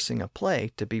are rehearsing a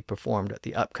play to be performed at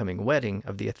the upcoming wedding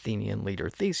of the Athenian leader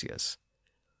Theseus.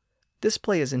 This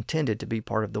play is intended to be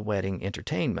part of the wedding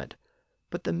entertainment,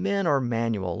 but the men are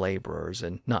manual laborers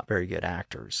and not very good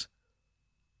actors.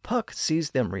 Puck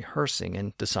sees them rehearsing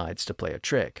and decides to play a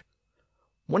trick.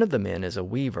 One of the men is a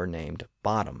weaver named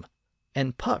Bottom,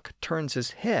 and Puck turns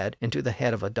his head into the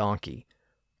head of a donkey,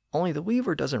 only the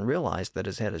weaver doesn't realize that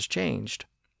his head has changed.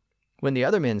 When the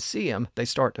other men see him, they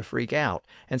start to freak out,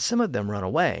 and some of them run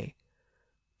away.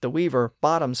 The weaver,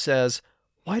 Bottom, says,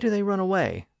 "Why do they run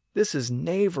away? This is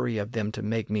knavery of them to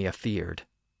make me afeard."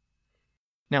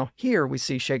 Now here we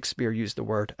see Shakespeare use the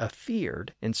word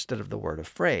afeard instead of the word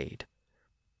afraid.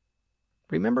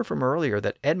 Remember from earlier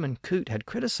that Edmund Coote had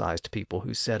criticized people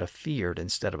who said afeard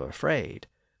instead of afraid.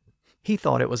 He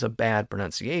thought it was a bad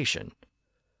pronunciation.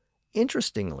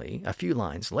 Interestingly, a few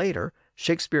lines later,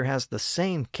 Shakespeare has the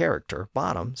same character,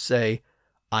 Bottom, say,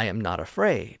 "I am not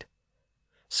afraid."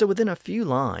 So within a few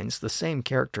lines, the same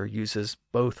character uses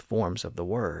both forms of the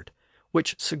word,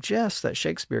 which suggests that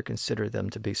Shakespeare considered them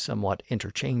to be somewhat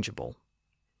interchangeable.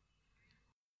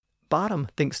 Bottom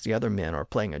thinks the other men are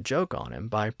playing a joke on him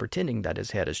by pretending that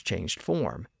his head has changed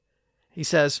form. He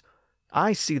says,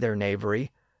 "I see their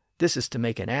knavery. This is to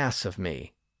make an ass of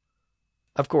me."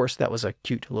 Of course, that was a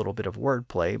cute little bit of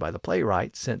wordplay by the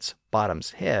playwright, since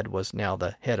Bottom's head was now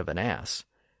the head of an ass.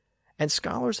 And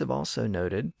scholars have also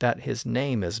noted that his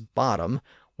name is Bottom,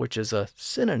 which is a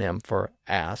synonym for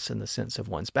ass in the sense of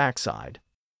one's backside.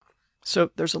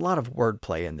 So there's a lot of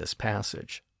wordplay in this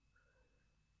passage.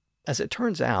 As it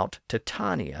turns out,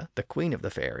 Titania, the queen of the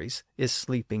fairies, is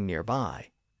sleeping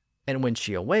nearby, and when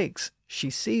she awakes, she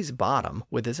sees Bottom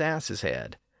with his ass's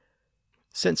head.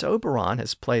 Since Oberon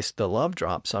has placed the love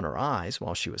drops on her eyes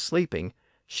while she was sleeping,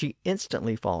 she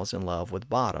instantly falls in love with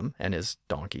Bottom and his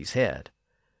donkey's head.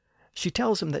 She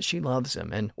tells him that she loves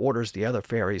him and orders the other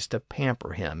fairies to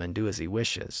pamper him and do as he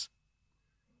wishes.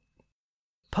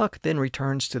 Puck then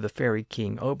returns to the fairy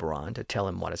king Oberon to tell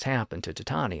him what has happened to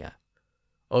Titania.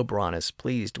 Oberon is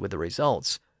pleased with the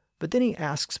results, but then he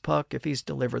asks Puck if he's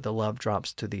delivered the love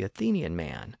drops to the Athenian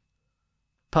man.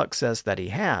 Puck says that he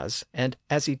has, and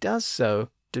as he does so,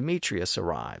 Demetrius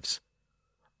arrives.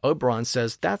 Oberon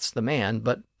says that's the man,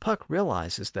 but Puck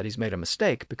realizes that he's made a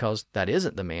mistake because that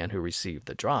isn't the man who received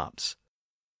the drops.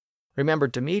 Remember,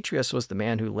 Demetrius was the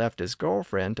man who left his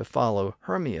girlfriend to follow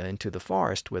Hermia into the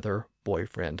forest with her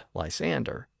boyfriend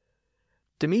Lysander.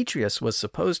 Demetrius was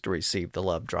supposed to receive the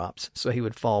love drops so he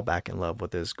would fall back in love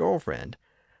with his girlfriend,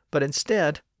 but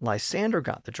instead, Lysander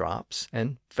got the drops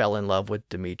and fell in love with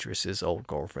Demetrius's old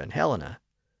girlfriend Helena.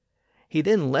 He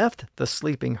then left the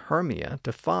sleeping Hermia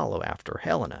to follow after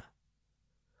Helena.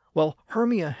 Well,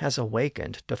 Hermia has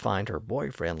awakened to find her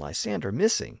boyfriend Lysander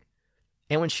missing,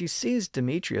 and when she sees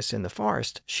Demetrius in the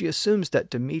forest, she assumes that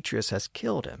Demetrius has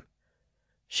killed him.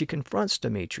 She confronts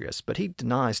Demetrius, but he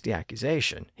denies the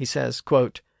accusation. He says,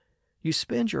 quote, "You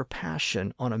spend your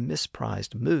passion on a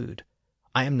misprized mood.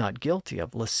 I am not guilty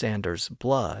of Lysander's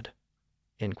blood."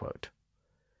 End quote.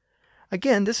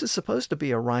 Again, this is supposed to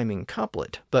be a rhyming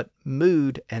couplet, but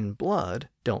mood and blood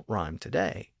don't rhyme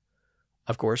today.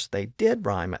 Of course, they did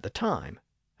rhyme at the time.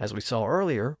 As we saw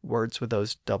earlier, words with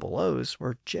those double O's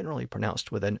were generally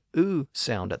pronounced with an oo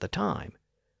sound at the time.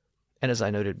 And as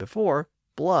I noted before,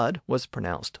 blood was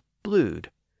pronounced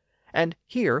blood. And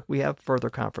here we have further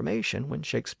confirmation when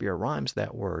Shakespeare rhymes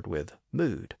that word with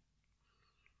mood.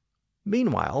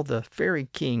 Meanwhile, the fairy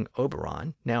king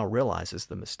Oberon now realizes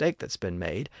the mistake that's been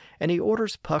made, and he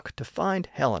orders Puck to find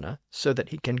Helena so that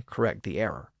he can correct the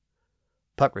error.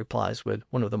 Puck replies with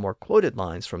one of the more quoted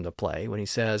lines from the play when he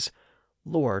says,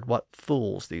 "Lord, what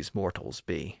fools these mortals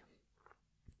be."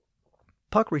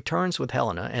 Puck returns with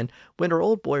Helena, and when her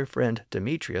old boyfriend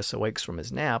Demetrius awakes from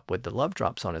his nap with the love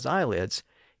drops on his eyelids,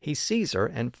 he sees her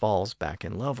and falls back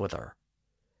in love with her.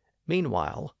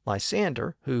 Meanwhile,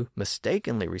 Lysander, who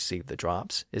mistakenly received the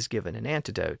drops, is given an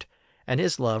antidote, and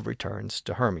his love returns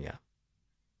to Hermia.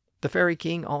 The fairy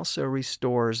king also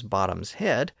restores Bottom's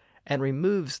head and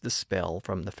removes the spell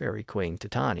from the fairy queen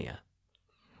Titania.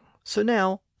 So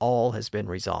now all has been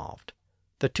resolved.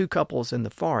 The two couples in the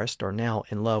forest are now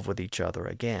in love with each other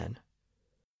again.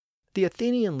 The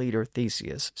Athenian leader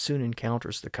Theseus soon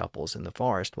encounters the couples in the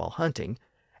forest while hunting,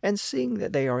 and seeing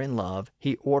that they are in love,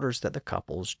 he orders that the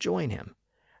couples join him,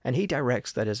 and he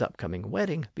directs that his upcoming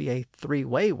wedding be a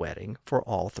three-way wedding for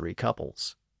all three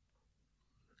couples.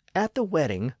 At the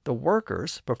wedding, the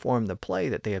workers perform the play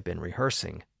that they have been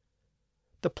rehearsing.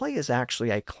 The play is actually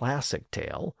a classic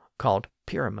tale called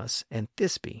Pyramus and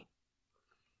Thisbe.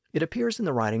 It appears in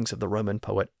the writings of the Roman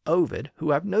poet Ovid,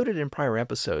 who I've noted in prior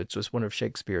episodes was one of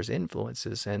Shakespeare's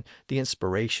influences and the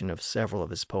inspiration of several of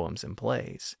his poems and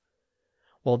plays.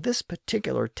 Well, this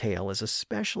particular tale is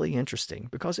especially interesting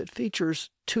because it features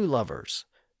two lovers,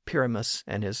 Pyramus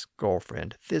and his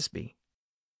girlfriend Thisbe.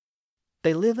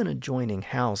 They live in adjoining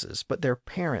houses, but their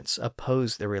parents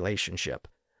oppose their relationship,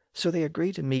 so they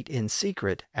agree to meet in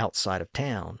secret outside of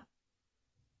town.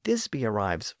 Thisbe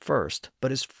arrives first,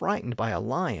 but is frightened by a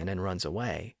lion and runs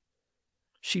away.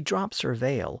 She drops her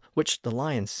veil, which the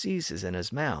lion seizes in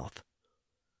his mouth.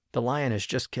 The lion has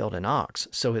just killed an ox,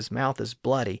 so his mouth is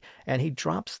bloody, and he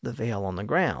drops the veil on the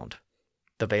ground.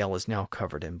 The veil is now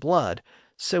covered in blood,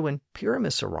 so when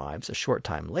Pyramus arrives a short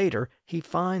time later, he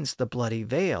finds the bloody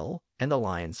veil and the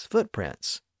lion's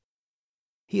footprints.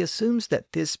 He assumes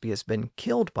that Thisbe has been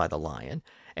killed by the lion,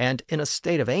 and in a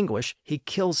state of anguish, he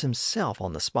kills himself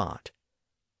on the spot.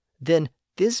 Then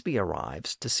Thisbe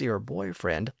arrives to see her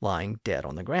boyfriend lying dead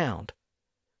on the ground.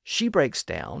 She breaks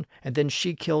down, and then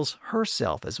she kills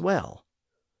herself as well.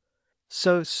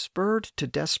 So, spurred to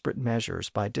desperate measures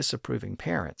by disapproving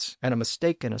parents and a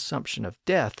mistaken assumption of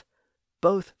death,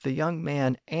 both the young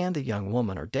man and the young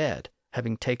woman are dead,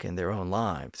 having taken their own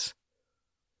lives.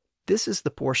 This is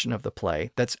the portion of the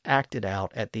play that's acted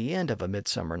out at the end of A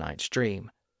Midsummer Night's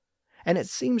Dream, and it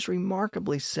seems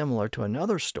remarkably similar to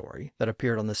another story that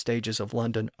appeared on the stages of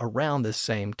London around this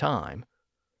same time.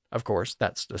 Of course,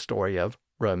 that's the story of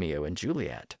Romeo and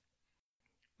Juliet.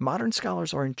 Modern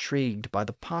scholars are intrigued by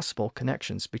the possible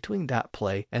connections between that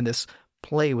play and this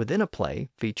play within a play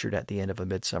featured at the end of A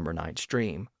Midsummer Night's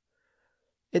Dream.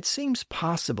 It seems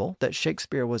possible that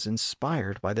Shakespeare was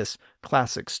inspired by this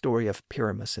classic story of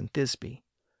Pyramus and Thisbe.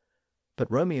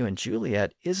 But Romeo and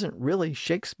Juliet isn't really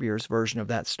Shakespeare's version of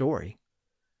that story.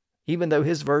 Even though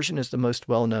his version is the most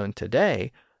well-known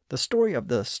today, the story of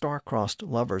the star-crossed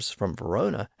lovers from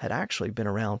Verona had actually been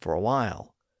around for a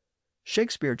while.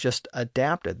 Shakespeare just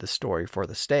adapted the story for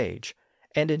the stage,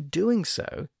 and in doing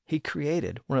so, he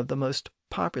created one of the most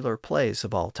popular plays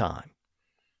of all time.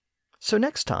 So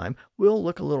next time, we'll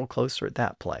look a little closer at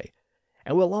that play,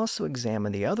 and we'll also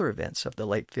examine the other events of the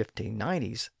late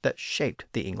 1590s that shaped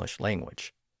the English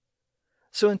language.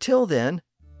 So until then,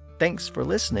 thanks for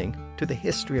listening to the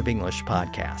History of English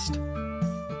podcast.